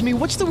 Excuse me,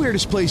 what's the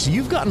weirdest place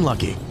you've gotten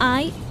lucky?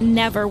 I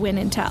never win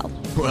and tell.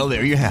 Well,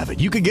 there you have it.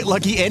 You can get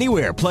lucky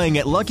anywhere, playing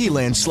at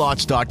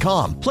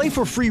LuckyLandSlots.com. Play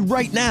for free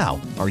right now.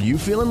 Are you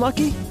feeling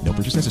lucky? No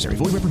purchase necessary.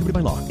 Void where prohibited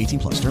by law. 18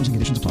 plus. Terms and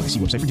conditions apply. See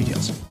website for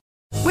details.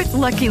 With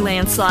Lucky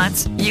Land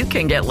Slots, you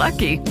can get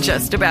lucky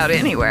just about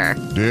anywhere.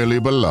 Dearly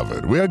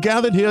beloved, we are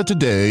gathered here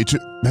today to...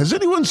 Has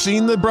anyone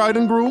seen the bride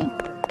and groom?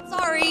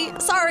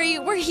 Sorry,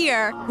 we're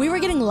here. We were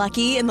getting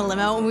lucky in the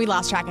limo and we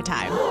lost track of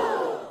time.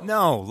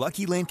 No,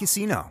 Lucky Land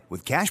Casino,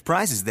 with cash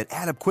prizes that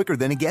add up quicker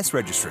than a guest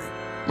registry.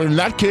 In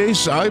that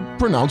case, I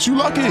pronounce you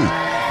lucky.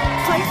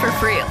 Play for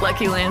free at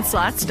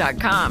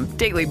LuckyLandSlots.com.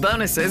 Daily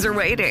bonuses are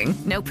waiting.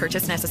 No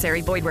purchase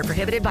necessary. Void where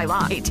prohibited by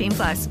law. 18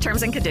 plus.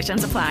 Terms and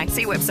conditions apply.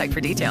 See website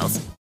for details.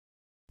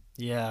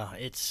 Yeah,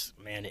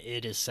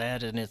 it is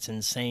sad and it's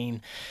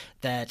insane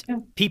that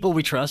people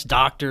we trust,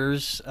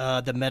 doctors,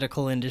 the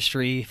medical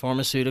industry,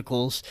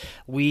 pharmaceuticals,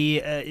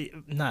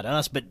 not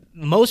us, but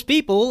most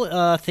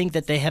people think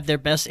that they have their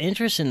best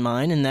interests in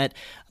mind, and that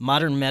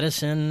modern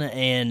medicine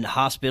and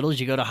hospitals,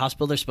 you go to a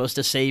hospital, they're supposed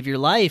to save your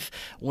life,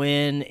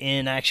 when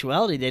in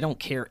actuality, they don't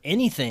care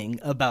anything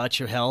about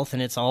your health,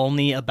 and it's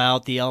only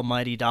about the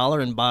almighty dollar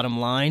and bottom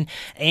line,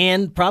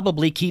 and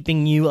probably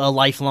keeping you a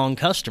lifelong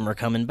customer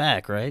coming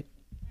back, right?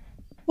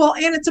 Well,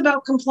 and it's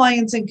about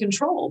compliance and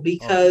control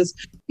because,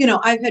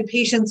 I've had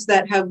patients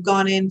that have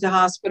gone into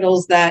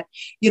hospitals that,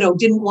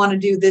 didn't want to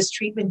do this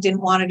treatment,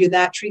 didn't want to do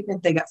that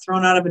treatment. They got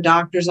thrown out of a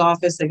doctor's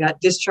office. They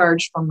got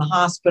discharged from the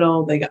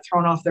hospital. They got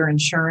thrown off their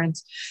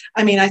insurance.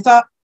 I mean, I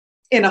thought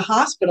in a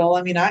hospital,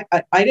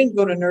 I didn't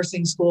go to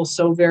nursing school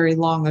so very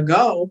long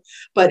ago,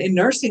 but in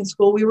nursing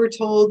school, we were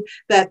told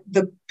that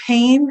the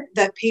pain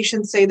that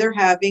patients say they're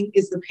having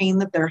is the pain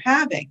that they're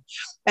having.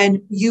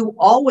 And you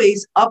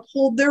always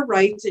uphold their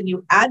rights and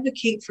you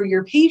advocate for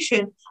your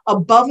patient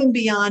above and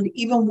beyond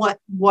even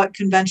what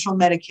conventional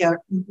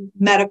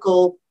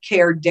medical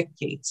care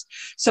dictates.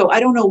 So I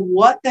don't know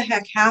what the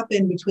heck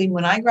happened between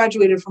when I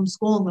graduated from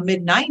school in the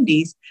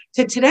mid-90s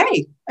to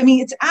today. I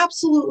mean, it's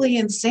absolutely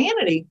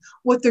insanity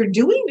what they're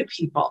doing to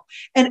people.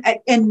 And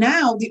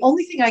now the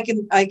only thing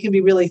I can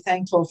be really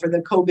thankful for the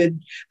COVID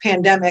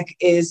pandemic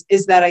is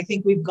that I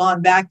think we've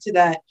gone back to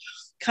that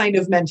kind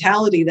of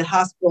mentality that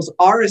hospitals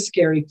are a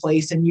scary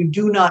place and you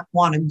do not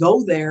want to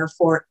go there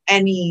for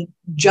any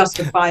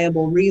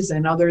justifiable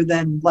reason other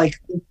than like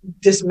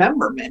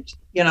dismemberment,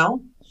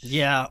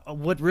 Yeah.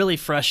 What really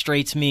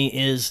frustrates me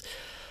is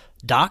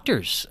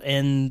doctors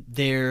and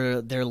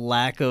their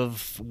lack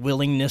of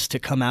willingness to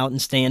come out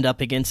and stand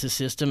up against the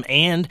system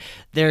and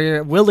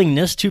their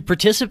willingness to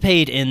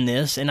participate in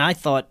this. And I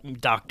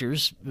thought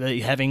doctors,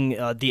 having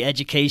the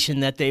education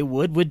that they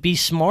would be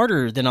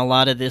smarter than a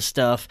lot of this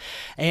stuff.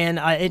 And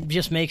it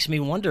just makes me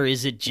wonder,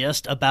 is it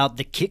just about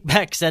the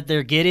kickbacks that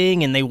they're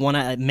getting and they want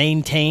to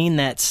maintain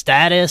that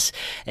status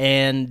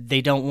and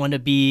they don't want to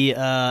be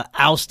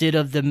ousted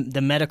of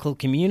the medical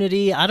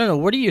community? I don't know.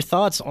 What are your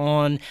thoughts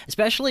on,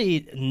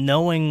 especially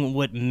knowing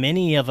what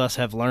many of us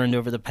have learned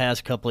over the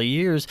past couple of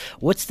years,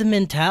 what's the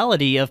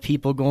mentality of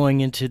people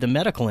going into the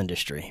medical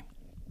industry?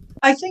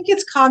 I think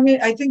it's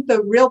cognitive. I think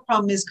the real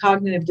problem is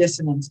cognitive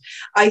dissonance.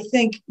 I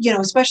think,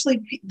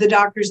 especially the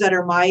doctors that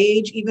are my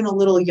age, even a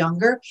little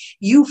younger,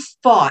 you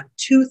fought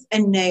tooth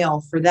and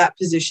nail for that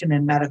position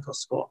in medical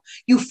school.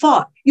 You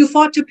fought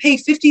to pay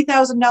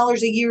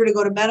 $50,000 a year to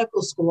go to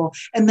medical school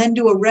and then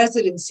do a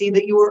residency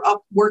that you were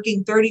up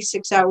working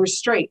 36 hours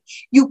straight.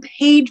 You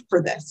paid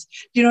for this.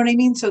 Do you know what I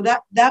mean? So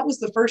that was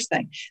the first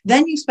thing.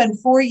 Then you spend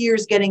 4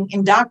 years getting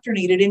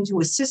indoctrinated into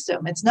a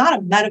system. It's not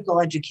a medical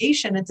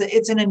education.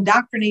 It's an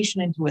indoctrination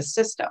into a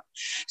system.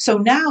 So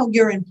now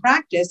you're in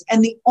practice,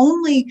 and the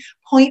only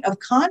point of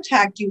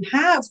contact you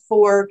have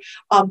for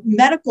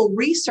medical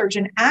research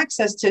and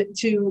access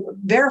to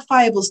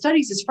verifiable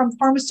studies is from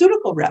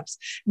pharmaceutical reps.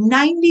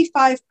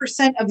 95%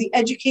 of the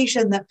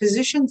education that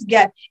physicians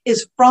get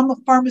is from a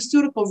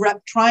pharmaceutical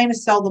rep trying to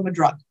sell them a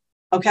drug.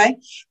 Okay,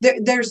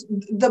 there's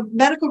the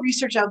medical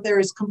research out there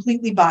is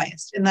completely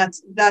biased, and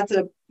that's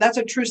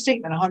a true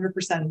statement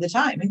 100% of the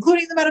time,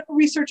 including the medical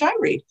research I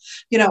read.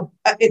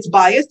 It's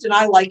biased, and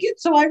I like it,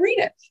 so I read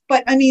it.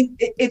 But I mean,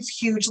 it's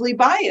hugely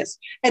biased.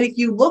 And if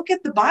you look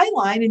at the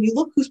byline and you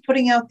look who's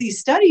putting out these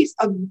studies,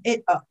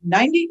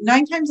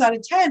 99 times out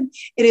of 10,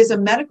 it is a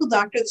medical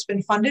doctor that's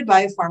been funded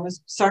by a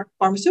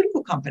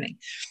pharmaceutical company.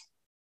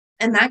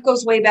 And that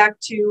goes way back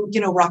to,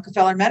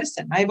 Rockefeller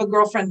medicine. I have a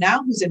girlfriend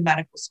now who's in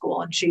medical school,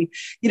 and she,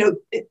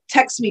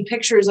 texts me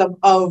pictures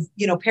of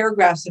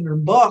paragraphs in her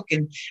book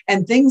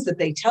and things that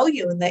they tell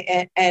you,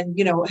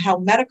 and how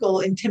medical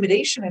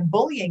intimidation and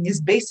bullying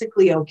is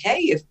basically okay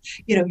if,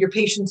 your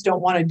patients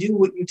don't want to do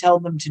what you tell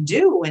them to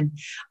do. And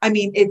I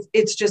mean,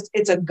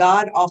 it's a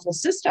god awful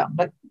system,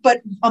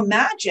 but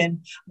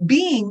imagine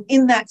being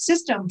in that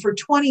system for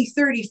 20,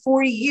 30,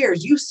 40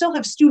 years. You still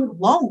have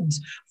student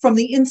loans from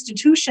the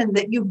institution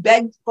that you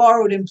begged,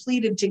 borrowed, and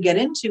pleaded to get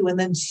into, and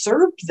then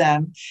served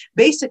them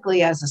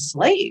basically as a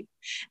slave.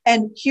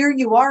 And here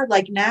you are,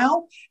 like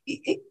now,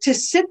 to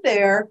sit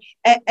there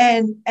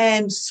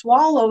and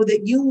swallow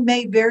that you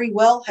may very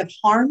well have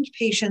harmed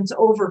patients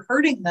over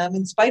hurting them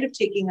in spite of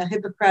taking a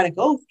Hippocratic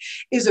oath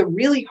is a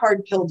really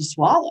hard pill to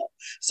swallow.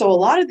 So a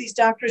lot of these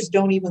doctors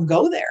don't even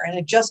go there, and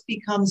it just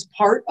becomes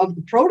part of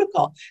the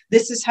protocol.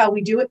 This is how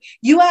we do it.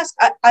 You ask,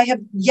 I have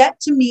yet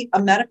to meet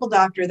a medical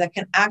doctor that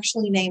can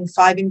actually name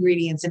 5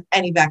 ingredients in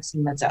any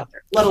vaccine that's out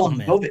there, let alone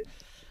COVID.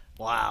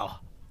 Wow.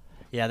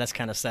 Yeah, that's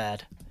kind of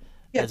sad.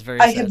 Yeah,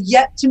 I have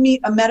yet to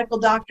meet a medical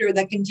doctor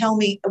that can tell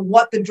me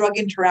what the drug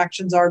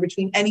interactions are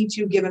between any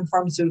 2 given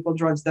pharmaceutical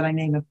drugs that I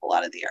name and pull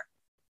out of the air.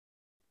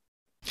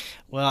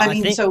 Well, I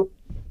think, so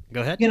go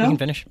ahead. You can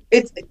finish.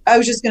 I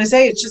was just going to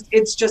say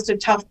it's just a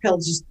tough pill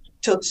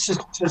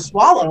to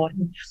swallow.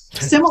 And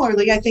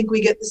similarly, I think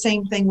we get the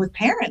same thing with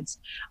parents.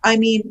 I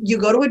mean, you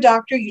go to a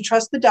doctor, you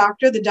trust the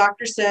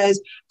doctor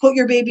says, put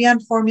your baby on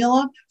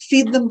formula,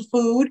 feed them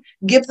food,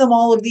 give them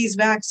all of these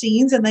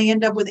vaccines, and they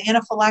end up with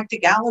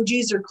anaphylactic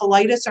allergies or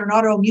colitis or an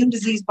autoimmune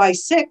disease by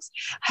 6.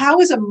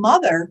 How is a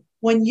mother,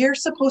 when you're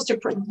supposed to,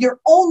 your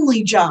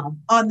only job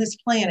on this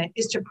planet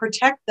is to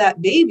protect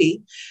that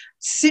baby,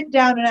 sit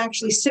down and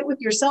actually sit with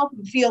yourself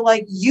and feel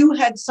like you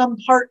had some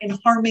part in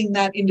harming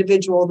that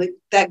individual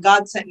that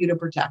God sent you to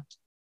protect?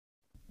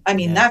 I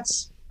mean,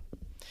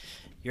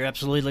 you're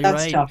absolutely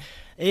that's right. Tough.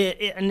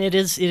 It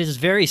is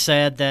very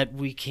sad that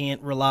we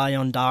can't rely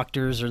on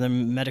doctors or the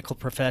medical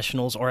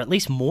professionals, or at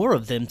least more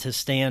of them, to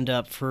stand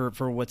up for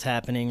what's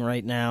happening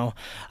right now.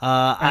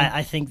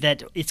 I think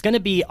that it's going to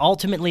be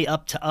ultimately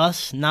up to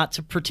us not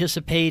to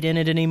participate in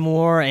it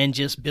anymore and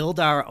just build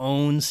our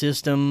own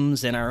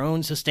systems and our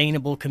own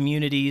sustainable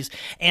communities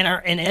and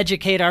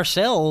educate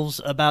ourselves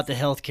about the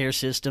healthcare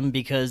system,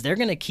 because they're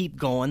going to keep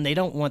going. They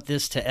don't want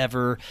this to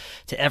ever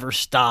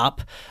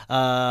stop.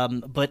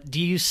 But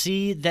do you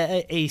see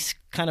that a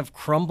kind of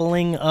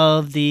crumbling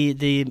of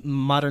the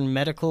modern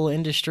medical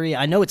industry?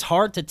 I know it's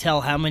hard to tell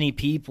how many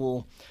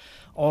people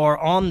are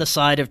on the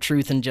side of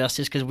truth and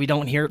justice because we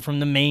don't hear it from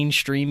the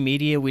mainstream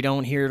media. We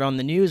don't hear it on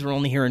the news. We're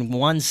only hearing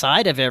one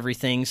side of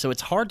everything. So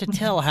it's hard to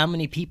tell how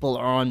many people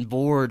are on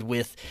board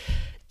with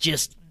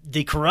just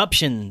the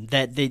corruption,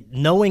 that they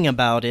knowing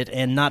about it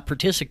and not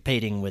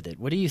participating with it.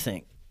 What do you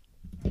think?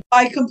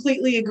 I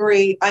completely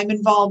agree. I'm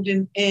involved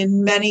in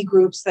many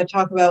groups that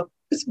talk about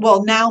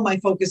well, now my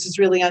focus is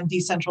really on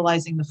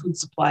decentralizing the food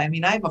supply. I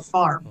mean, I have a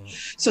farm.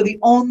 So the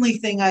only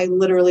thing I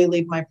literally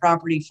leave my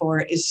property for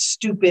is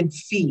stupid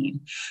feed.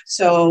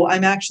 So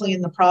I'm actually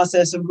in the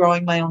process of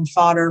growing my own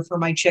fodder for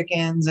my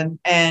chickens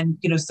and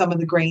some of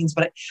the grains,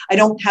 but I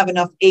don't have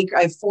enough acre.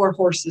 I have 4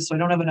 horses, so I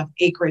don't have enough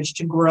acreage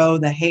to grow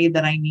the hay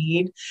that I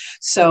need.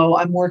 So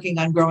I'm working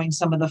on growing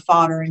some of the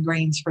fodder and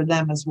grains for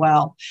them as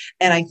well.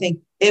 And I think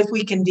if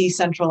we can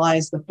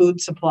decentralize the food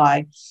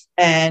supply,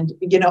 and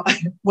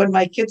when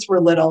my kids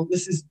were little,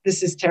 this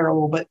is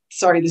terrible, but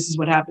sorry, this is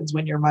what happens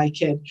when you're my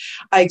kid.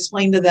 I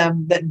explained to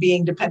them that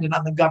being dependent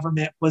on the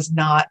government was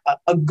not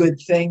a good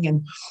thing,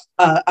 and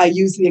I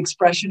used the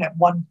expression at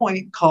one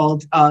point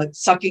called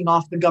sucking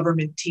off the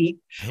government teat,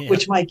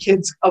 which my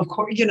kids, of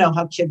course, you know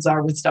how kids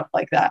are with stuff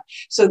like that.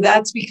 So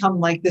that's become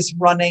like this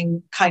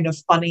running kind of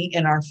funny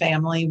in our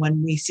family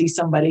when we see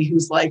somebody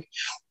who's like,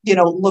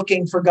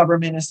 looking for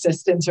government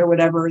assistance or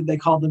whatever. They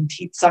call them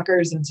teat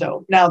suckers. And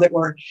so now that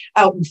we're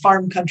out in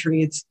farm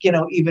country, it's,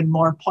 even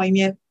more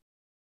poignant.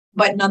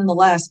 But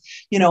nonetheless,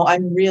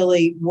 I'm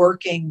really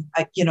working,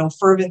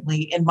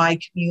 fervently in my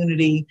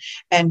community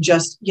and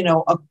just,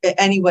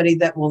 anybody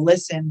that will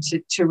listen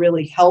to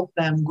really help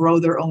them grow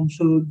their own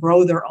food,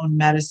 grow their own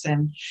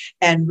medicine,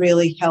 and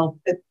really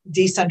help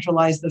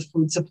decentralize the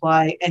food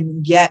supply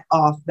and get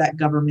off that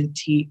government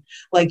teat.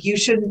 Like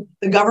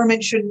the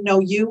government shouldn't know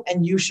you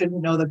and you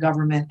shouldn't know the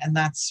government. And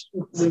that's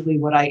really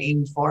what I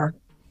aim for.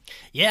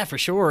 Yeah, for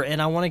sure.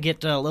 And I want to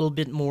get a little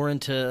bit more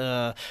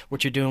into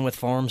what you're doing with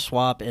Farm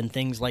Swap and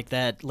things like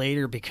that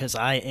later, because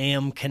I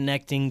am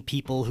connecting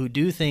people who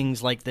do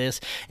things like this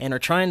and are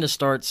trying to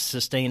start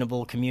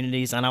sustainable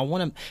communities. And I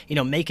want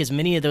to, make as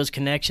many of those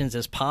connections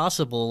as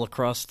possible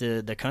across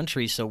the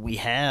country, so we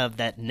have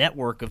that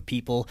network of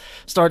people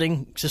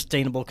starting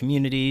sustainable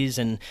communities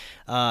and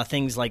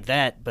things like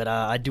that. But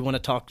I do want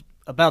to talk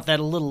about that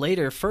a little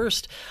later.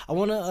 First, I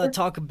want to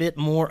talk a bit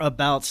more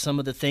about some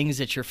of the things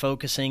that you're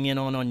focusing in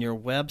on your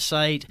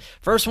website.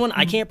 First one,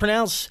 I can't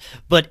pronounce,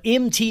 but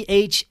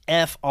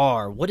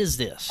MTHFR. What is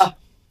this?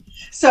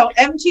 So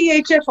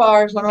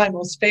MTHFR is one of my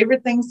most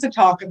favorite things to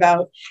talk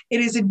about.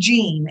 It is a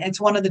gene. It's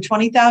one of the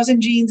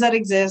 20,000 genes that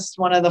exist,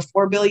 one of the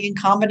 4 billion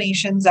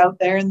combinations out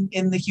there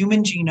in the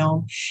human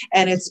genome.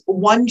 And it's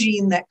one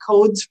gene that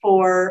codes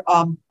for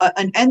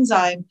an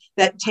enzyme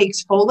that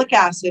takes folic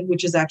acid,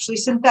 which is actually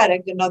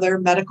synthetic, another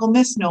medical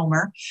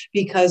misnomer,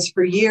 because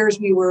for years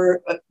we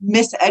were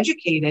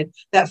miseducated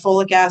that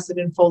folic acid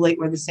and folate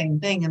were the same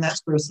thing, and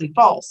that's grossly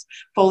false.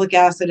 Folic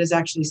acid is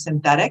actually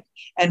synthetic,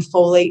 and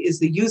folate is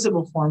the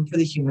usable form for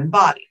the human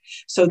body.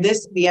 So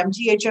the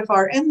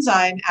MTHFR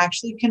enzyme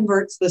actually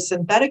converts the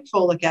synthetic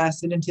folic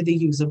acid into the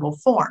usable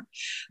form.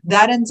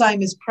 That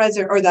enzyme is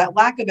present, or that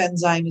lack of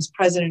enzyme is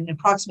present in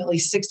approximately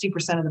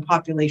 60% of the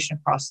population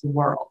across the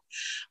world.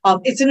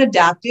 It's an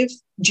adaptive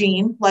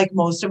gene, like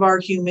most of our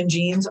human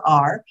genes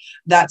are.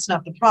 That's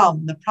not the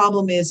problem. The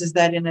problem is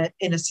that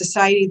in a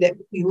society that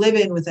we live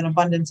in with an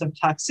abundance of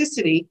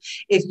toxicity,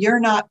 if you're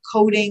not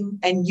coding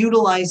and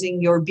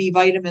utilizing your B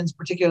vitamins,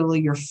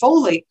 particularly your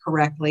folate,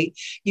 correctly,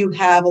 you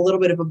have a little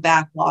bit of a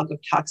backlog of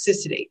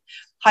toxicity.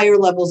 Higher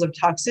levels of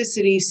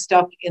toxicity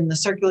stuck in the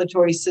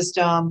circulatory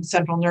system,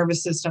 central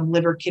nervous system,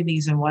 liver,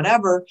 kidneys, and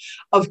whatever,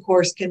 of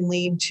course, can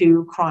lead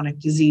to chronic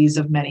disease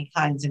of many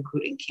kinds,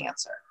 including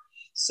cancer.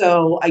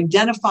 So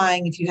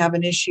identifying if you have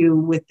an issue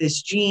with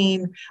this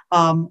gene,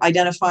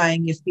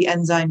 identifying if the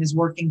enzyme is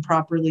working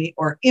properly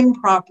or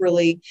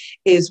improperly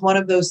is one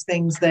of those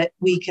things that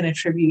we can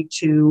attribute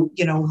to,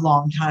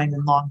 long time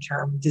and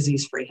long-term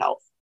disease-free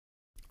health.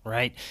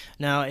 Right.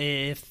 Now,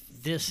 if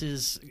this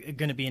is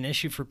going to be an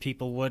issue for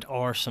people, what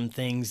are some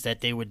things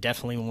that they would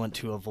definitely want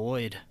to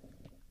avoid?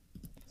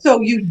 So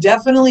you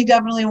definitely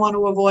want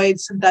to avoid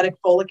synthetic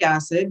folic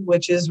acid,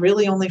 which is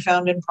really only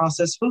found in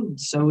processed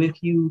foods. So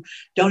if you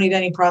don't eat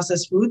any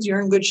processed foods, you're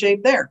in good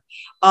shape there.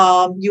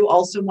 You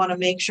also want to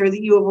make sure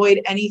that you avoid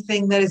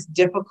anything that is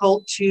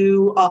difficult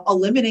to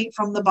eliminate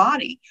from the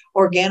body.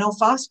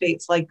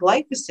 Organophosphates like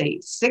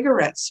glyphosate,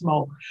 cigarette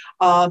smoke,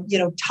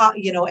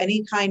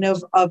 any kind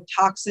of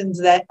toxins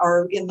that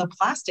are in the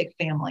plastic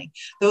family.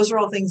 Those are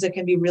all things that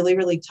can be really,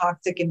 really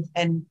toxic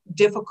and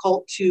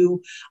difficult to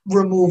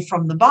remove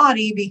from the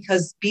body,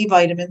 because B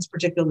vitamins,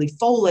 particularly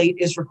folate,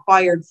 is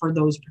required for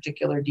those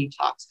particular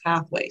detox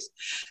pathways.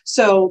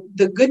 So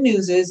the good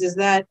news is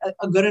that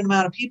a good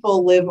amount of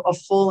people live a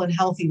full and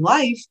healthy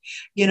life,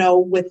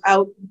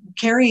 without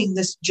carrying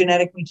this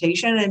genetic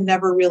mutation and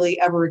never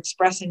really ever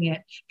expressing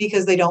it,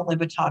 because they don't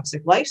live a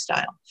toxic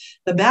lifestyle.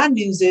 The bad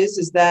news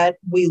is that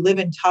we live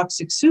in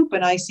toxic soup,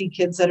 and I see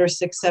kids that are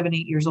 6, 7,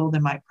 8 years old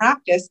in my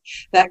practice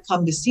that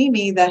come to see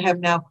me that have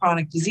now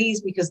chronic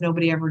disease because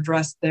nobody ever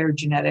addressed their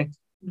genetic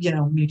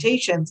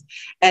mutations,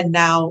 and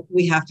now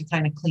we have to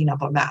kind of clean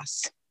up a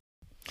mess.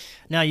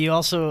 Now, you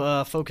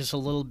also focus a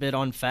little bit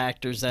on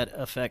factors that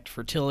affect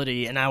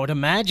fertility, and I would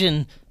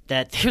imagine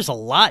that there's a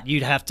lot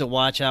you'd have to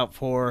watch out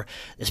for,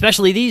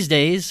 especially these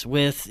days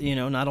with,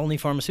 not only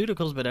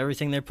pharmaceuticals, but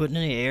everything they're putting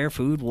in the air,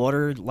 food,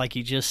 water, like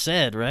you just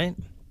said, right?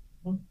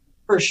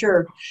 For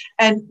sure.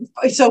 And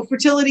so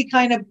fertility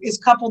kind of is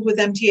coupled with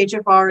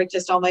MTHFR. I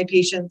test all my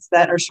patients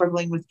that are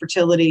struggling with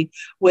fertility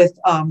with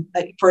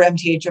for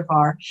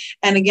MTHFR.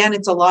 And again,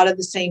 it's a lot of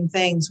the same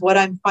things. What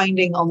I'm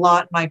finding a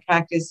lot in my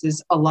practice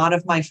is a lot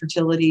of my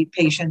fertility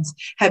patients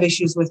have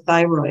issues with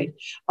thyroid.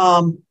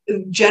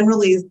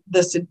 Generally,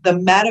 the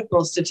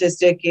medical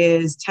statistic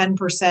is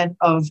 10%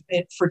 of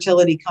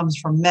fertility comes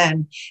from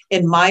men.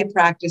 In my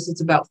practice,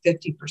 it's about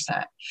 50%.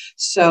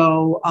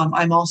 So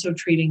I'm also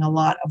treating a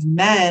lot of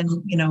men,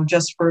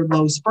 just for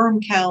low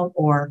sperm count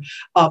or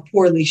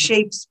poorly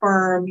shaped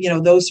sperm,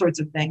 those sorts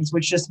of things,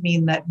 which just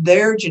mean that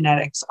their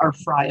genetics are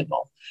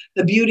friable.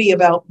 The beauty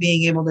about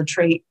being able to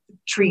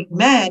treat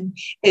men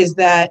is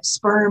that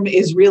sperm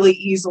is really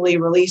easily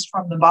released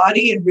from the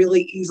body and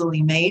really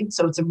easily made.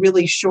 So it's a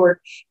really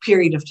short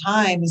period of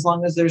time, as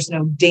long as there's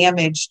no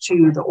damage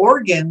to the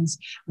organs,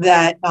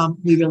 that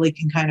we really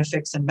can kind of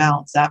fix and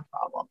balance that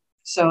problem.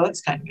 So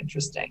that's kind of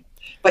interesting.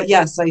 But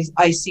yes,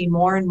 I see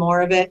more and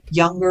more of it,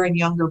 younger and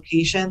younger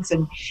patients.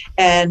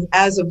 And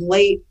as of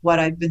late, what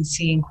I've been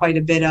seeing quite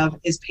a bit of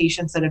is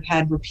patients that have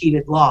had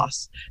repeated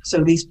loss.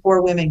 So these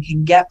poor women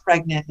can get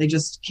pregnant. They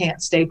just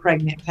can't stay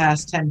pregnant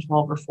past 10,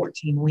 12, or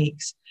 14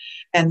 weeks.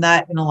 And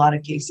that, in a lot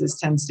of cases,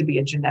 tends to be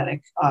a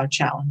genetic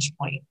challenge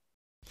point.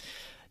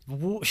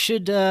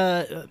 Should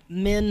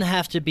men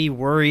have to be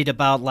worried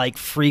about like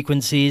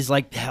frequencies,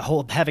 like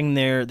having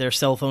their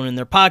cell phone in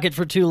their pocket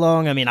for too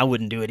long? I mean, I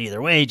wouldn't do it either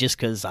way, just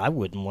because I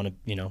wouldn't want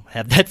to,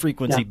 have that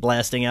frequency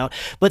blasting out.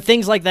 But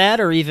things like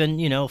that, or even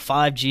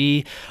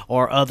 5G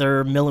or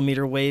other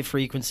millimeter wave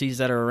frequencies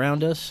that are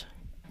around us.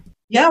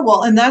 Yeah,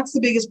 well, and that's the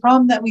biggest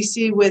problem that we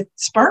see with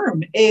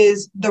sperm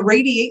is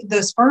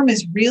the sperm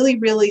is really,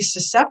 really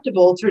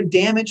susceptible to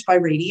damage by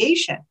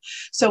radiation.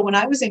 So when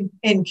I was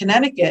in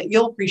Connecticut,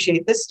 you'll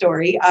appreciate this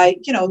story.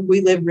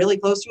 We lived really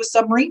close to a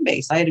submarine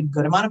base. I had a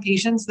good amount of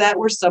patients that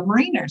were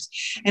submariners.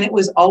 And it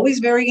was always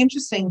very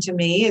interesting to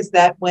me is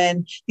that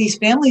when these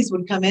families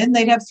would come in,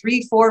 they'd have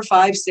 3, 4,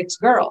 5, 6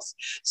 girls.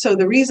 So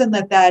the reason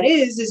that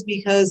is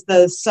because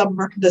the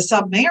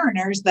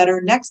submariners that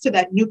are next to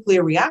that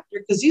nuclear reactor,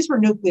 because these were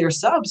nuclear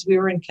subs, we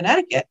were in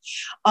Connecticut,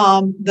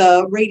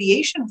 the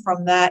radiation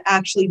from that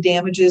actually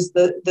damages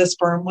the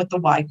sperm with the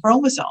Y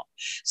chromosome.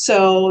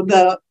 So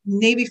the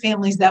Navy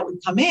families that would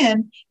come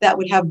in that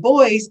would have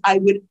boys, I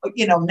would,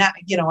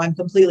 I'm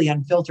completely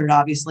unfiltered,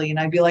 obviously. And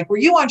I'd be like, were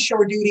you on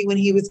shore duty when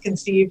he was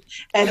conceived?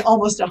 And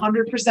almost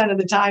 100% of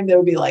the time they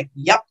would be like,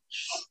 yep,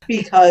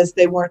 because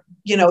they weren't,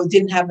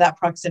 didn't have that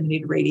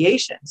proximity to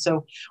radiation.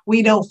 So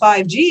we know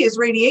 5G is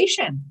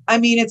radiation. I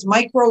mean, it's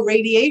micro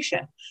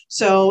radiation.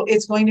 So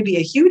it's going to be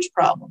a huge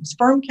problem.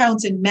 Sperm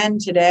counts in men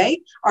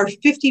today are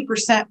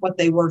 50% what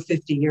they were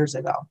 50 years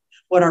ago,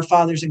 what our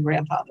fathers and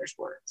grandfathers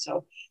were.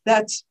 So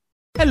that's...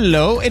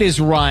 Hello, it is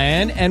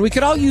Ryan, and we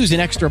could all use an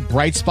extra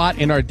bright spot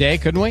in our day,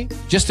 couldn't we?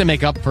 Just to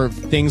make up for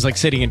things like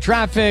sitting in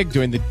traffic,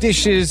 doing the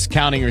dishes,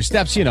 counting your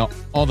steps,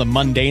 all the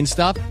mundane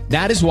stuff.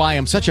 That is why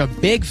I'm such a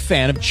big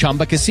fan of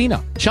Chumba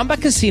Casino. Chumba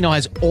Casino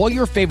has all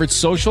your favorite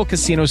social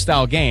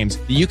casino-style games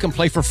that you can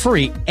play for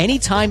free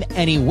anytime,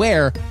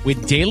 anywhere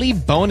with daily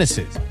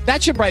bonuses.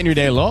 That should brighten your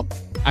day a little.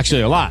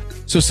 Actually, a lot.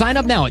 So sign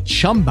up now at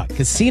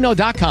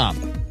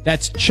ChumbaCasino.com.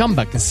 That's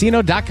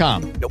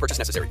ChumbaCasino.com. No purchase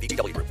necessary.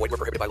 VGW Group. Void where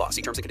prohibited by law.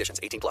 See terms and conditions.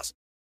 18+.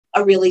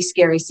 A really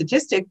scary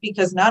statistic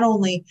because not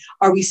only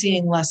are we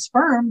seeing less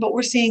sperm, but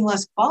we're seeing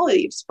less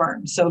quality of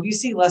sperm. So if you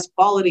see less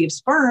quality of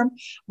sperm,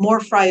 more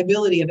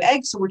friability of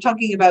eggs. So we're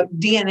talking about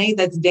DNA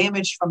that's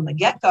damaged from the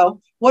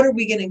get-go. What are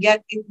we going to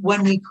get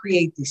when we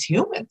create these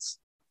humans?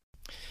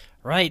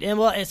 Right. And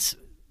well,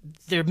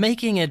 they're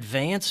making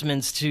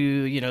advancements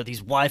to, these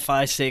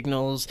Wi-Fi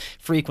signals,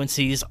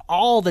 frequencies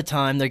all the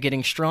time. They're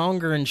getting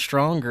stronger and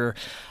stronger.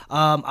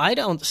 I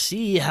don't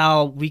see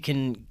how we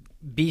can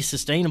be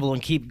sustainable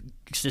and keep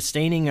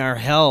sustaining our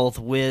health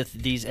with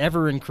these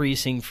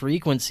ever-increasing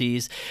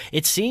frequencies.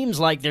 It seems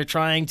like they're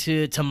trying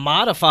to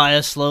modify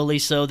us slowly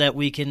so that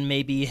we can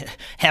maybe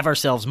have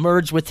ourselves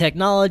merged with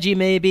technology,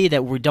 maybe,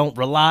 that we don't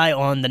rely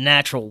on the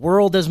natural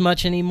world as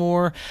much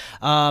anymore.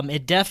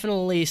 It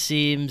definitely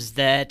seems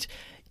that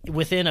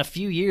within a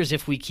few years,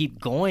 if we keep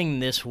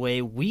going this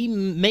way, we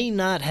may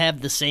not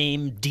have the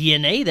same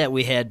DNA that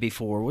we had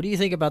before. What do you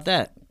think about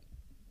that?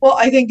 Well,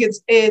 I think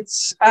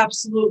it's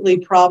absolutely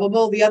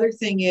probable. The other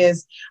thing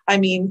is,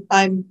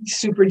 I'm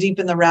super deep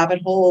in the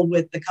rabbit hole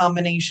with the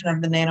combination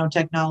of the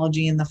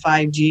nanotechnology and the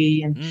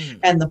 5G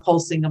and the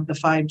pulsing of the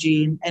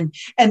 5G.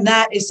 And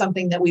that is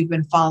something that we've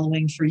been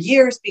following for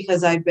years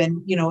because I've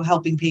been,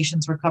 helping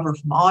patients recover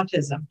from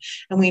autism.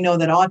 And we know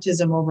that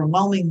autism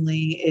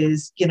overwhelmingly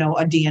is, a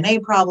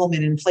DNA problem,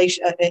 an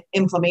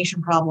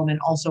inflammation problem, and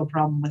also a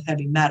problem with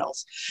heavy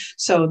metals.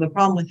 So the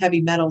problem with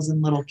heavy metals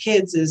in little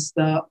kids is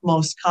the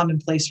most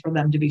commonplace place for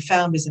them to be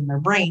found is in their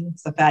brain.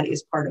 It's the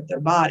fattiest part of their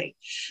body.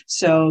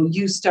 So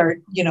you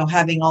start,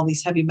 having all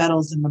these heavy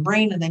metals in the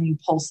brain, and then you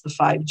pulse the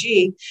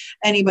 5G.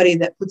 Anybody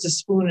that puts a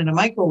spoon in a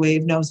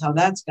microwave knows how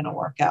that's going to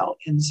work out.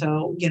 And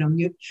so,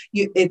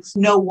 it's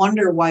no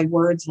wonder why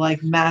words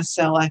like mast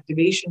cell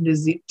activation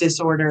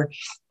disorder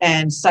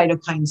and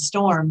cytokine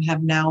storm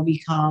have now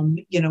become,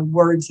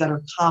 words that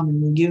are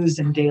commonly used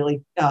in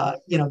daily,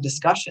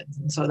 discussions.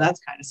 And so that's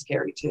kind of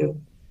scary too.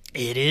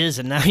 It is,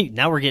 and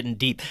now we're getting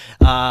deep.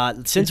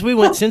 Since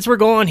we're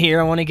going here,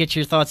 I want to get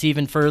your thoughts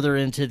even further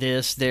into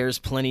this. There's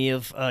plenty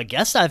of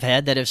guests I've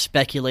had that have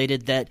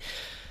speculated that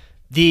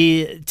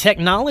the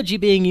technology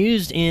being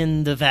used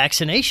in the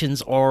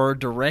vaccinations are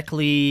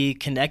directly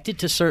connected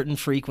to certain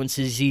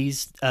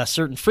frequencies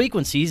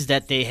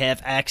that they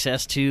have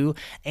access to,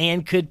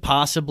 and could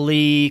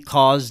possibly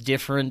cause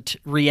different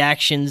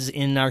reactions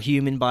in our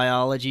human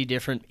biology,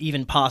 different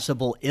even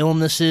possible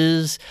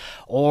illnesses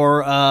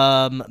or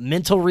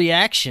mental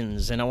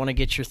reactions. And I want to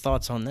get your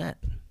thoughts on that.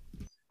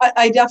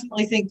 I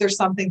definitely think there's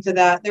something to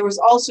that. There was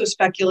also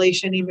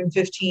speculation even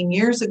 15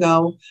 years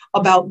ago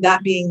about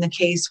that being the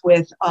case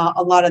with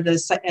a lot of the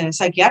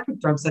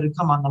psychiatric drugs that had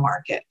come on the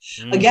market.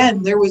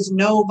 Again, there was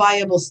no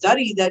viable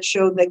study that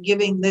showed that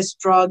giving this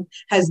drug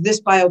has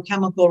this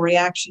biochemical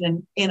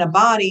reaction in a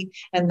body,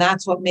 and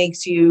that's what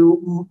makes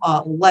you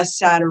less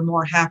sad or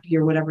more happy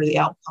or whatever the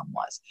outcome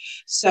was.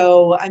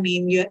 So, I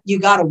mean, you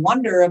got to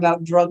wonder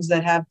about drugs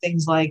that have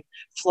things like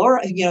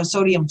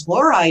sodium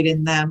fluoride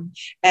in them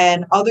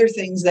and other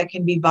things that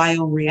can be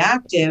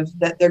bioreactive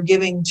that they're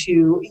giving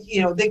to,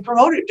 they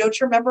promoted. Don't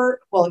you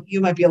remember? Well, you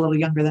might be a little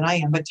younger than I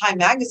am, but Time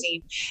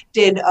Magazine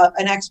did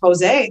an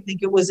expose, I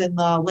think it was in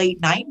the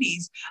late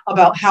 90s,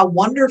 about how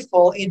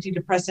wonderful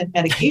antidepressant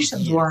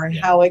medications were and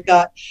how it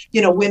got,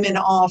 women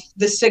off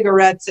the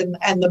cigarettes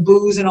and the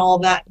booze and all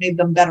of that, made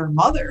them better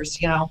mothers,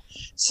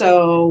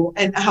 so,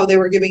 and how they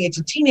were giving it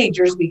to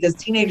teenagers because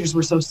teenagers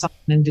were so sullen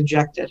and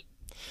dejected.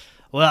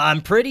 Well,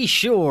 I'm pretty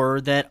sure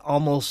that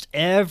almost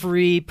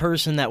every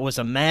person that was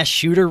a mass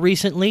shooter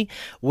recently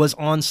was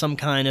on some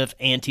kind of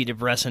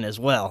antidepressant as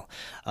well.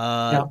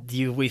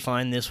 We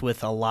find this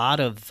with a lot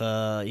of,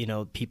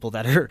 people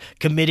that are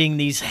committing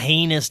these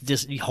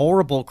heinous,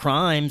 horrible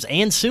crimes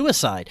and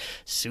suicide.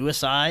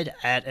 Suicide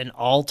at an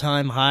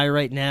all-time high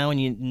right now,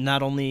 and you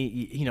not only,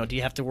 do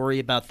you have to worry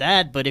about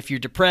that, but if you're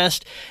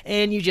depressed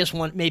and you just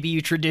maybe you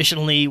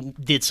traditionally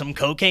did some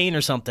cocaine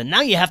or something,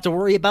 now you have to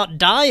worry about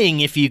dying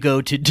if you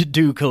go to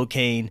do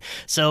cocaine.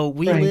 So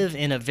we live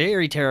in a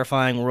very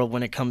terrifying world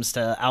when it comes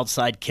to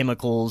outside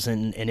chemicals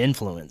and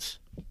influence.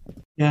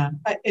 Yeah,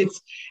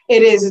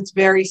 it's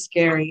very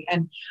scary.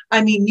 And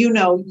I mean,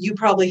 you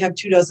probably have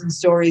 24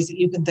 stories that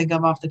you can think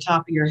of off the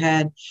top of your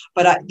head,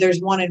 but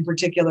there's one in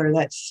particular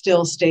that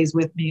still stays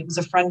with me. It was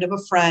a friend of a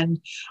friend.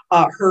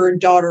 Her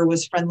daughter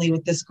was friendly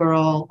with this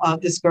girl.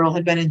 This girl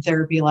had been in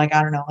therapy, like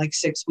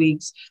 6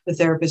 weeks. The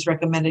therapist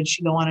recommended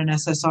she go on an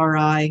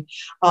SSRI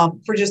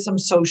for just some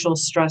social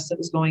stress that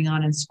was going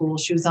on in school.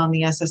 She was on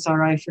the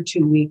SSRI for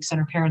 2 weeks and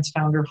her parents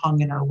found her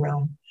hung in her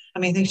room. I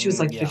mean, I think she was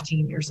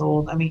 15 years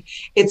old. I mean,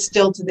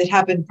 it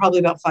happened probably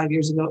about 5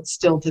 years ago. It's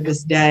still to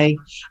this day.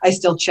 I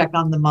still check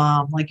on the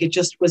mom. Like, it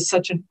just was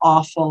such an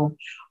awful,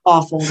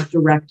 awful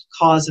direct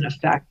cause and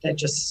effect that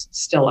just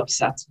still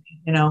upsets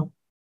me,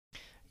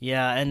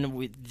 Yeah,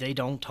 and they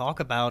don't talk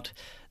about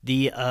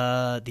the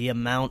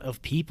amount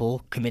of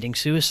people committing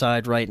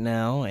suicide right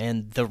now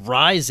and the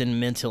rise in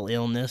mental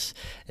illness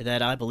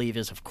that I believe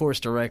is, of course,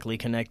 directly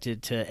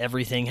connected to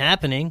everything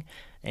happening.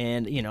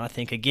 And, I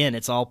think, again,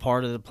 it's all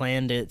part of the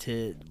plan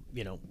to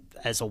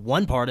as a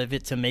one part of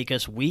it, to make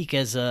us weak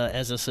as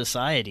a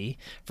society,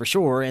 for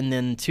sure, and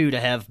then, two, to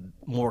have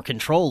more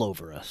control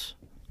over us.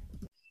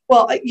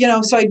 Well,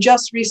 so I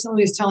just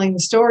recently was telling the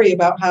story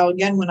about how,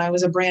 again, when I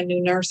was a brand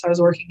new nurse, I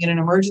was working in an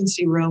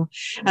emergency room,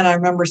 and I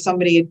remember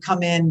somebody had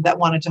come in that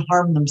wanted to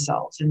harm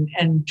themselves.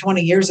 And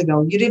 20 years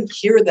ago, you didn't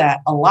hear that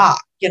a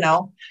lot,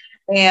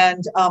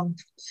 And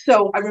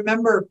so I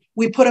remember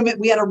we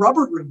had a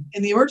rubber room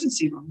in the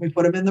emergency room. We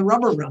put him in the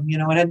rubber room,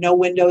 it had no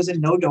windows and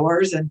no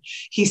doors. And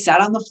he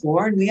sat on the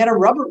floor and we had a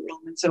rubber room.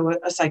 And so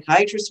a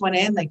psychiatrist went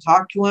in, they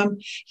talked to him.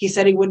 He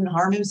said he wouldn't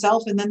harm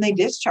himself. And then they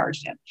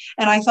discharged him.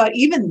 And I thought,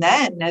 even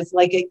then,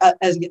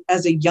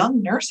 as a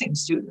young nursing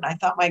student, I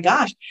thought, my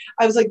gosh,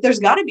 I was like, there's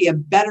got to be a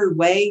better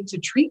way to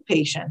treat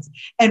patients.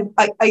 And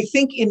I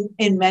think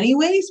in many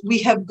ways we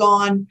have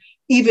gone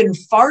even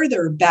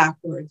farther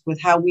backwards with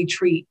how we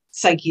treat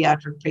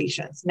psychiatric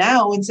patients.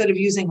 Now, instead of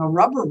using a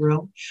rubber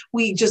room,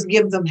 we just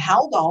give them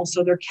Haldol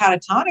so they're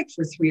catatonic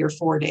for 3 or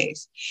 4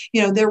 days.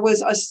 There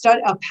was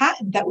a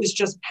patent that was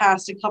just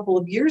passed a couple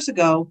of years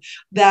ago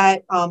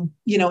that,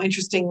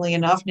 interestingly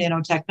enough,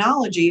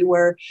 nanotechnology,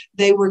 where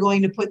they were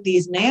going to put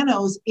these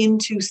nanos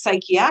into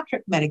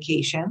psychiatric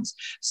medications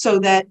so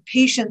that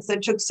patients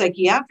that took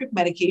psychiatric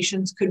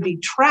medications could be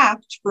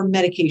tracked for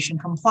medication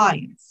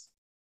compliance.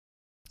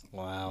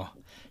 Wow.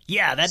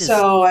 Yeah, that is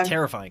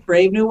terrifying.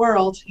 Brave new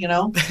world,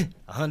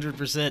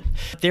 100%.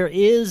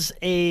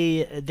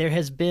 There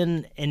has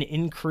been an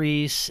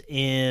increase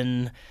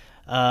in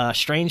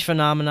strange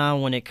phenomena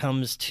when it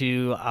comes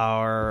to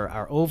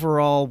our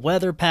overall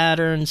weather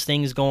patterns,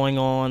 things going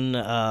on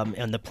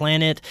the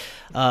planet.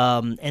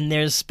 And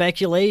there's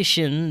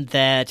speculation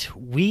that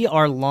we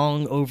are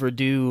long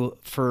overdue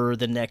for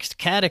the next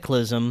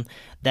cataclysm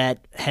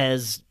that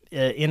has,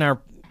 in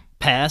our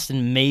past,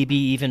 and maybe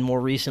even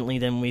more recently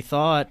than we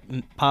thought,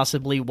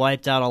 possibly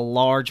wiped out a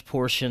large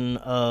portion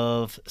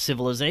of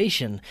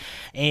civilization.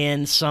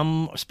 And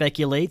some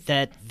speculate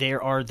that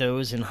there are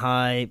those in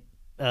high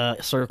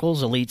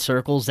circles, elite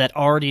circles, that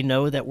already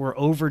know that we're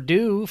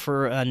overdue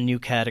for a new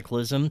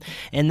cataclysm.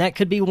 And that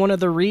could be one of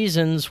the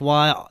reasons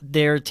why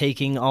they're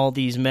taking all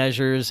these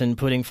measures and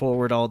putting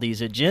forward all these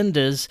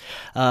agendas,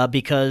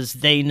 because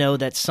they know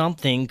that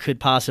something could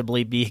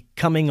possibly be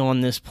coming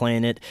on this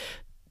planet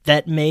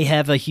that may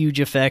have a huge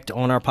effect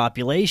on our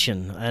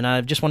population. And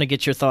I just want to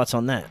get your thoughts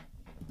on that.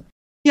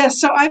 Yeah,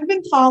 so I've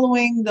been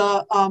following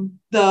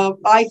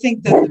I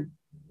think that,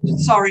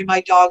 sorry,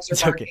 my dogs are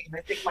barking. Okay.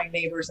 I think my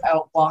neighbor's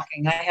out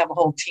walking. I have a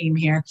whole team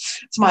here.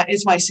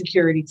 It's my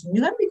security team.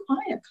 You gotta be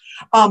quiet.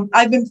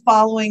 I've been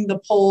following the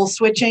pole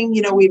switching.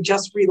 We've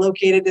just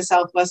relocated to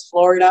Southwest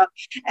Florida,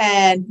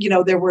 and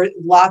there were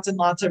lots and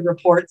lots of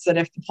reports that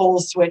if the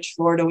poles switched,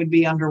 Florida would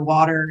be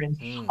underwater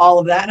and all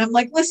of that. And I'm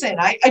like, listen,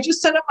 I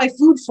just set up my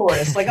food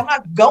forest. Like, I'm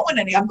not going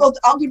I'll go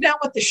down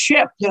with the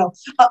ship.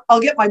 I'll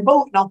get my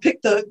boat and I'll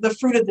pick the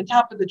fruit at the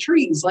top of the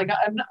trees. Like,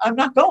 I'm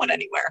not going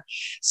anywhere.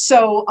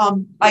 So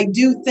I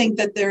do think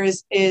that there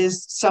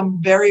is some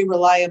very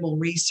reliable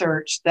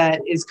research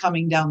that is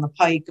coming down the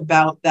pike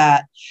about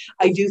that.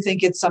 I do think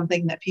it's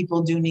something that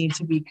people do need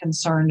to be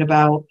concerned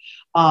about.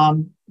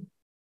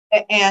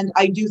 And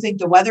I do think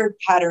the weather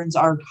patterns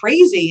are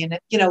crazy. And,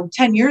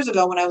 10 years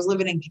ago when I was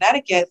living in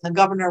Connecticut, the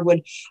governor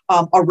would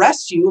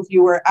arrest you if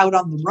you were out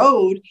on the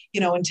road,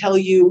 and tell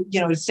you,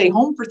 to stay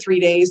home for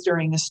 3 days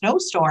during a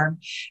snowstorm.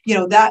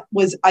 That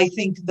was, I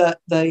think,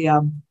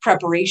 the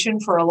preparation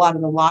for a lot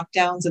of the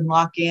lockdowns and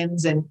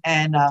lock-ins and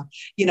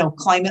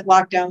climate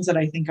lockdowns that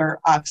I think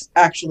are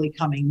actually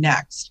coming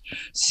next.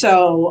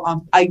 So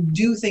I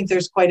do think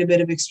there's quite a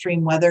bit of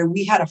extreme weather.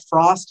 We had a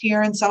frost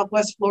here in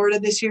Southwest Florida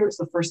this year. It was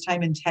the first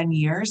time in 10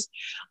 years.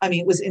 I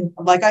mean, it was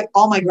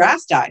all my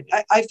grass died.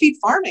 I feed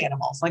farm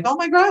animals. Like, all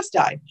my grass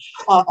died.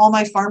 All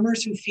my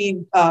farmers who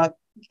feed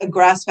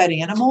grass-fed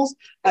animals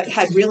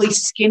had really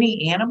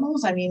skinny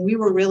animals. I mean, we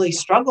were really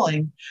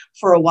struggling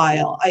for a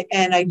while.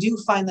 I do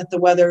find that the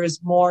weather is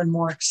more and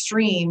more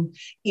extreme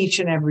each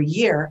and every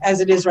year.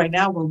 As it is right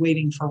now, we're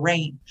waiting for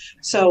rain.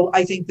 So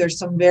I think there's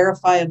some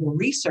verifiable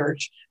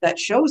research that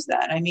shows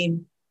that. I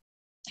mean,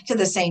 to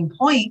the same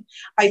point,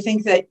 I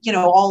think that,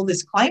 all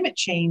this climate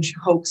change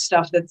hoax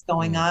stuff that's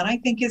going on, I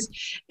think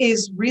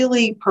is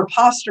really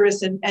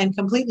preposterous and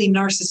completely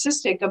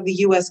narcissistic of the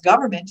U.S.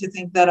 government to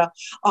think that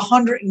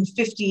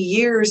 150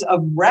 years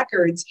of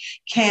records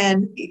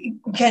can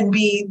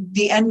be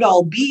the end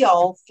all be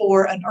all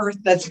for an Earth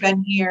that's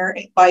been here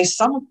by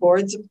some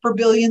accords for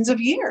billions of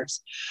years.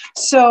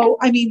 So,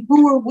 I mean,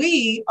 who are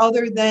we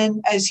other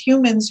than, as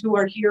humans who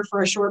are here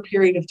for a short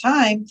period of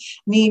time,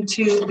 need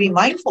to be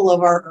mindful of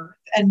our Earth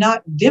and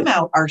not dim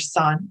out our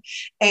sun,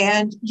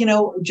 and,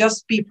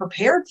 just be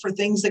prepared for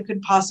things that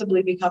could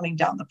possibly be coming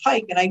down the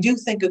pike. And I do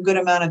think a good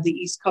amount of the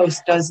East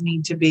Coast does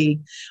need to be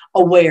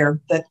aware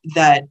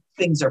that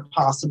things are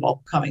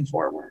possible coming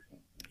forward.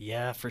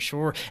 Yeah, for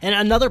sure. And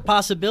another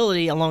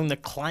possibility along the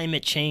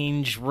climate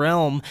change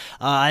realm,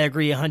 I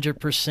agree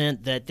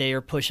 100% that they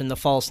are pushing the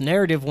false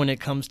narrative when it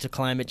comes to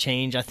climate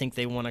change. I think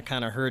they want to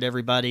kind of herd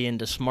everybody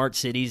into smart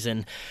cities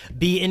and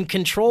be in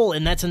control.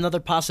 And that's another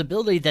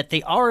possibility, that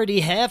they already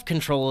have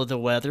control of the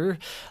weather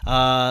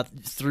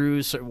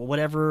through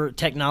whatever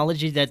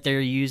technology that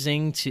they're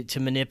using to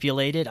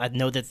manipulate it. I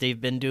know that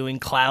they've been doing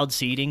cloud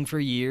seeding for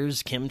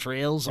years.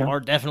 Chemtrails are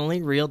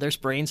definitely real. They're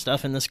spraying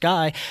stuff in the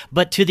sky.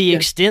 But to the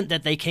extent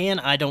that they can,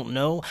 I don't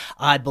know.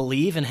 I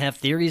believe and have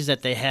theories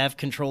that they have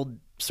controlled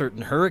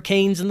certain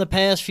hurricanes in the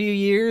past few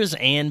years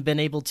and been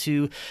able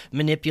to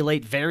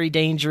manipulate very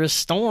dangerous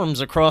storms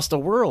across the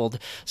world.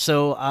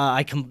 So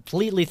I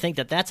completely think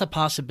that that's a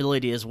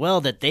possibility as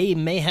well, that they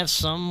may have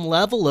some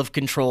level of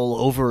control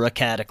over a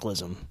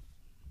cataclysm.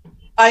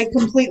 I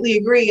completely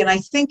agree. And I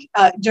think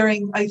I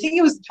think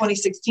it was the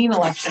 2016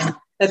 election,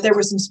 that there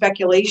was some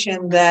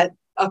speculation that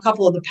a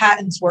couple of the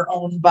patents were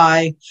owned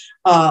by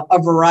a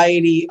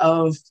variety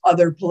of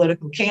other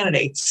political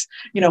candidates,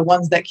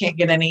 ones that can't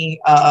get any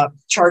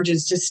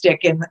charges to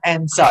stick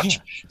and such.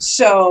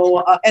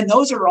 So, and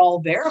those are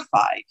all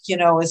verified,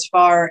 as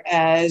far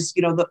as,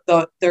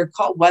 they're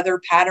called weather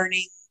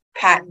patterning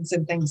patents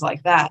and things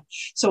like that.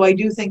 So I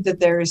do think that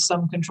there is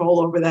some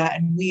control over that.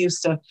 And we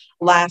used to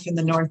laugh in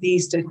the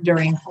Northeast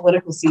during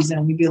political season,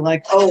 and we'd be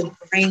like, oh, if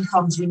the rain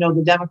comes, we know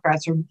the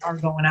Democrats are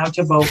going out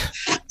to vote.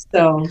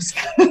 So it's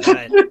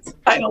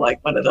kind of like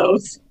one of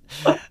those.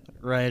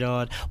 Right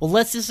on. Well,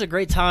 this is a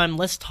great time.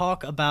 Let's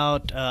talk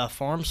about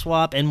Farm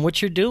Swap and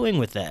what you're doing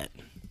with that.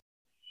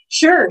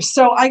 Sure.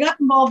 So I got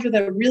involved with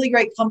a really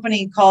great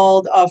company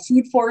called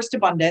Food Forest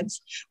Abundance,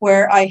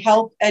 where I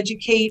help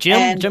educate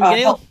Jim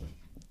Gale?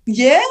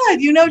 Yeah,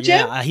 you know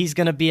Jim? Yeah, he's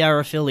going to be our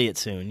affiliate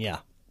soon. Yeah.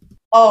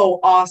 Oh,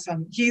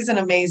 awesome. He's an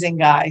amazing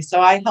guy.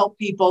 So I help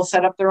people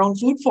set up their own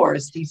food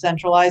forests,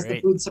 decentralize the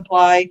food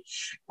supply,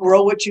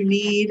 grow what you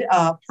need,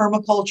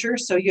 permaculture.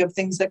 So you have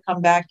things that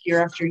come back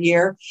year after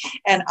year.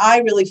 And I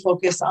really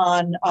focus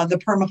on the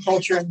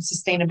permaculture and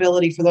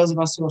sustainability for those of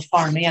us who have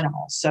farm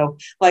animals. So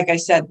like I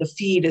said, the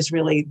feed is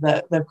really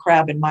the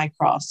crab in my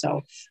craw.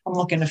 So I'm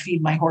looking to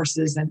feed my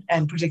horses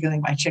and particularly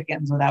my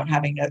chickens without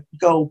having to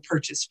go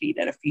purchase feed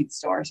at a feed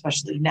store,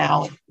 especially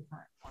now.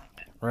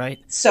 Right.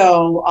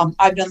 So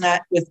I've done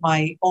that with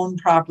my own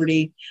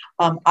property.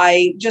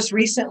 I just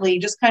recently,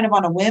 just kind of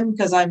on a whim,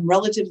 because I'm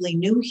relatively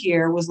new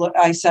here,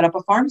 I set up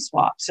a farm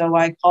swap. So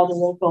I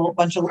called a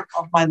bunch of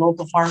my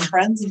local farm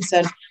friends and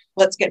said,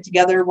 let's get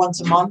together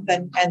once a month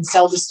and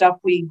sell the stuff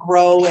we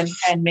grow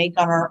and make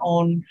on our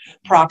own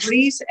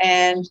properties,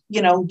 and,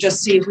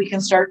 just see if we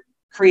can start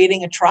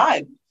creating a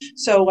tribe.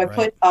 So I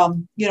put, a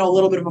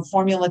little bit of a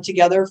formula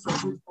together for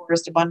food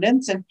forest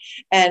abundance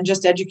and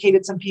just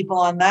educated some people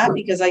on that,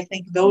 because I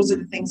think those are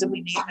the things that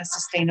we need in a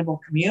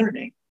sustainable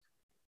community.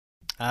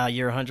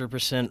 You're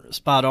 100%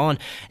 spot on.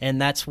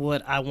 And that's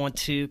what I want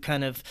to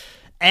kind of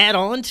add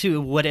on to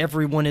what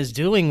everyone is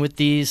doing with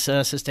these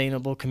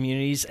sustainable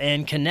communities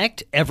and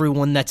connect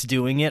everyone that's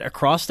doing it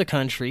across the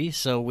country.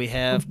 So we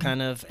have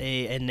kind of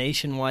a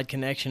nationwide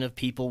connection of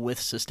people with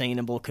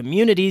sustainable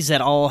communities that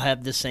all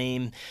have the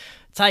same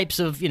types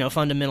of,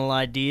 fundamental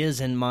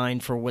ideas in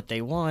mind for what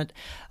they want.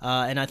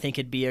 And I think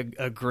it'd be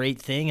a great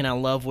thing. And I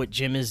love what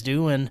Jim is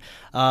doing.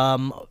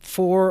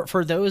 For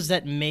those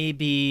that may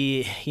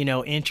be,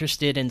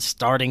 interested in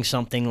starting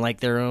something like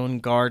their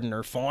own garden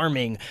or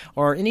farming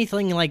or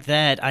anything like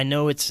that, I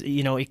know it's,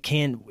 it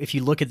can, if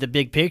you look at the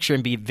big picture,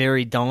 and be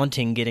very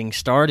daunting getting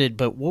started.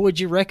 But what would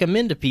you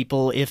recommend to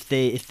people if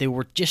they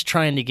were just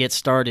trying to get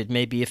started?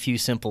 Maybe a few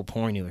simple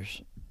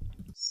pointers.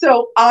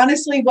 So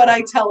honestly, what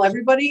I tell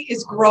everybody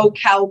is grow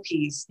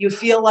cowpeas. You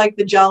feel like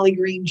the Jolly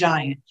Green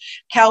Giant.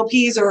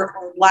 Cowpeas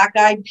or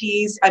black-eyed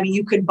peas. I mean,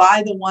 you could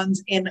buy the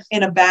ones in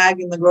a bag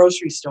in the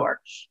grocery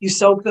store. You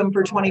soak them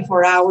for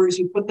 24 hours.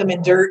 You put them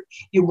in dirt.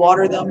 You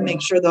water them.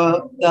 Make sure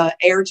the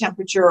air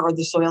temperature or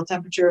the soil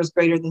temperature is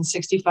greater than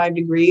 65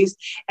 degrees.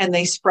 And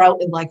they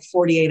sprout in like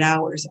 48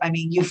 hours. I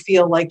mean, you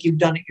feel like you've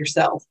done it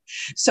yourself.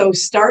 So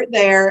start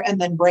there and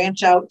then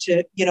branch out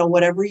to,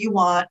 whatever you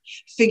want.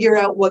 Figure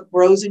out what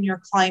grows in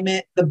your climate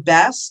the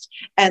best,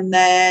 and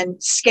then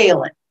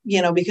scale it,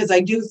 because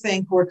I do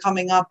think we're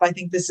coming up. I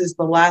think this is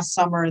the last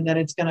summer that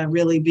it's going to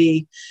really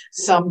be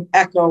some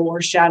echo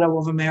or shadow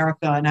of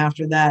America. And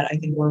after that, I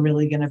think we're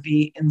really going to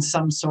be in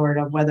some sort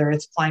of, whether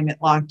it's climate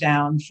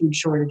lockdown, food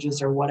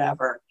shortages, or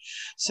whatever.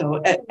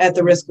 So at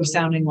the risk of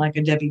sounding like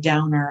a Debbie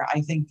Downer,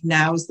 I think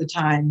now's the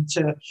time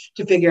to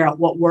figure out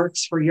what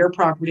works for your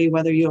property,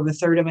 whether you have a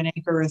third of an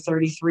acre or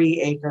 33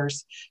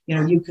 acres,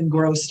 you can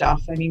grow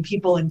stuff. I mean,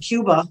 people in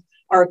Cuba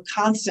are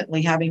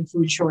constantly having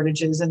food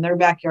shortages, and their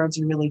backyards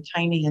are really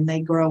tiny, and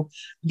they grow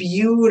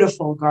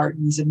beautiful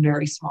gardens in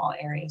very small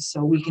areas.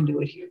 So we can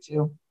do it here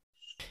too.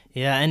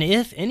 Yeah, and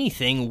if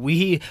anything,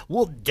 we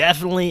will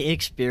definitely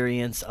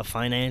experience a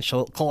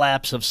financial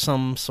collapse of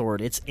some sort.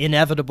 It's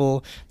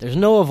inevitable. There's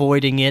no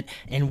avoiding it,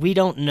 and we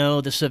don't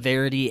know the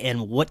severity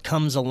and what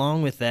comes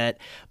along with that.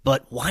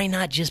 But why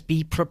not just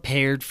be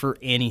prepared for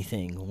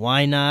anything?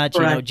 Why not,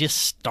 just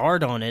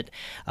start on it?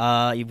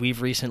 We've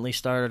recently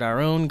started our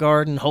own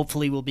garden.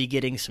 Hopefully we'll be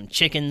getting some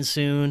chickens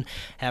soon,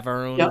 have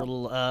our own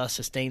little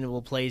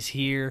sustainable place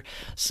here.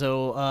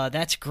 So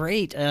that's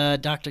great.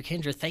 Dr.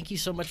 Kendra, thank you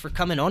so much for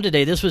coming on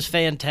today. This was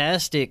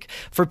fantastic.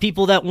 For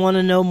people that want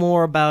to know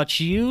more about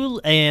you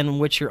and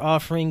what you're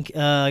offering,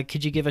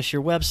 could you give us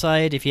your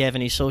website, if you have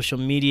any social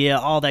media,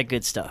 all that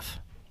good stuff?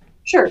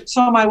 Sure.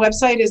 So my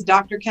website is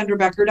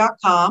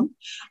drkendrabecker.com.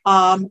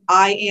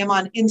 I am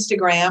on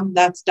Instagram.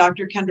 That's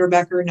Dr. Kendra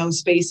Becker, no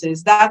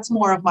spaces. That's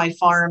more of my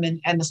farm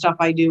and the stuff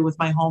I do with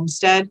my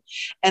homestead.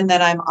 And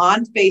then I'm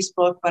on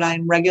Facebook, but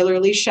I'm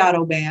regularly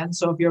shadow banned.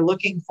 So if you're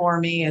looking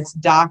for me, it's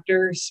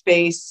Dr.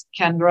 space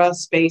Kendra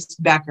space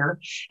Becker.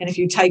 And if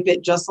you type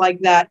it just like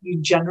that, you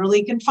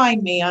generally can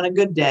find me on a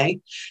good day.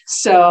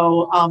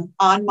 So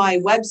on my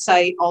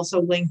website,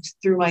 also linked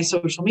through my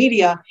social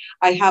media,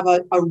 I have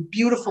a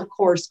beautiful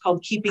course called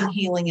Keeping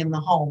Healing in the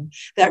Home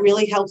that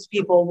really helps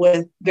people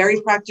with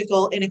very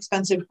practical,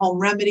 inexpensive home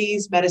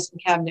remedies, medicine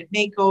cabinet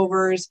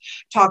makeovers,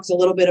 talks a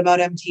little bit about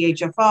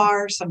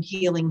MTHFR, some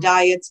healing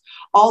diets,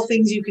 all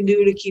things you can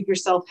do to keep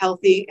yourself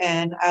healthy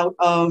and out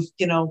of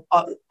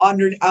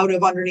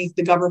underneath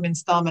the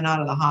government's thumb and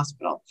out of the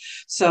hospital.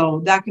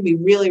 So that can be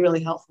really,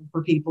 really helpful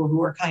for people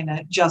who are kind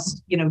of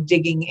just,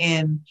 digging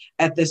in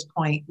at this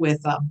point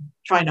with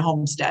trying to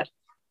homestead.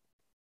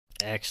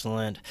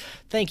 Excellent.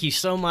 Thank you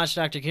so much,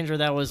 Dr. Kendra.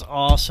 That was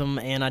awesome.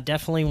 And I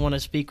definitely want to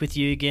speak with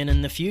you again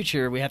in the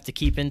future. We have to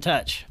keep in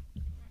touch.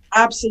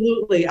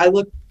 Absolutely. I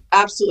look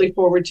absolutely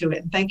forward to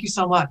it. And thank you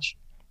so much.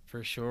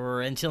 For sure.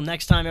 Until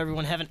next time,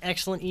 everyone, have an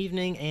excellent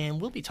evening, and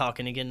we'll be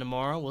talking again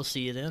tomorrow. We'll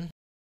see you then.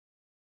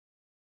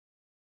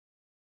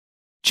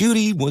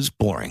 Judy was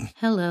boring.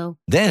 Hello.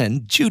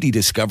 Then Judy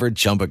discovered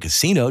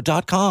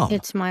ChumbaCasino.com.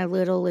 It's my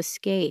little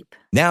escape.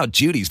 Now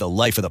Judy's the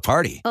life of the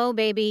party. Oh,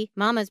 baby,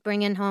 mama's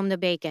bringing home the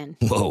bacon.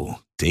 Whoa,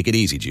 take it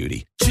easy,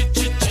 Judy.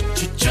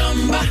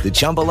 The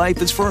Chumba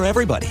life is for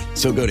everybody.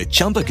 So go to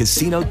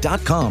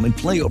ChumbaCasino.com and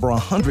play over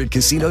 100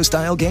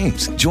 casino-style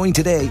games. Join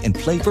today and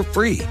play for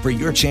free for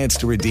your chance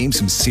to redeem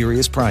some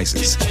serious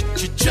prizes.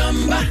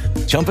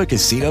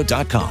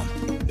 ChumbaCasino.com.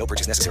 No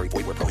purchase necessary.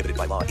 Void where prohibited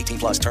by law. 18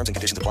 plus terms and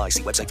conditions apply.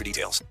 See website for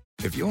details.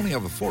 If you only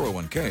have a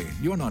 401k,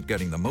 you're not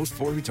getting the most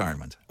for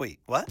retirement. Wait,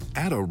 what?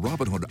 Add a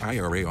Robinhood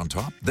IRA on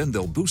top, then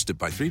they'll boost it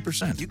by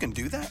 3%. You can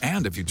do that?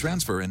 And if you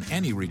transfer in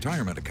any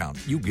retirement account,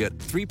 you get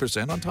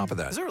 3% on top of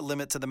that. Is there a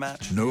limit to the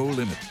match? No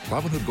limit.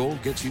 Robinhood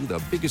Gold gets you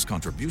the biggest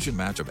contribution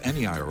match of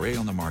any IRA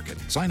on the market.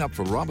 Sign up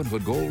for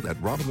Robinhood Gold at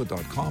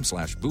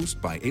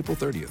Robinhood.com/boost by April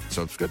 30th.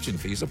 Subscription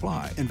fees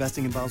apply.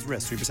 Investing involves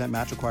risk. 3%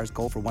 match requires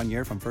gold for 1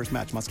 year from first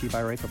match. Must keep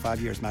IRA for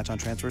 5 years. Match on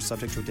transfers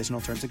subject to additional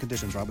terms and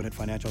conditions. Robinhood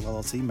Financial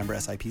LLC, member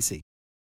SIPC.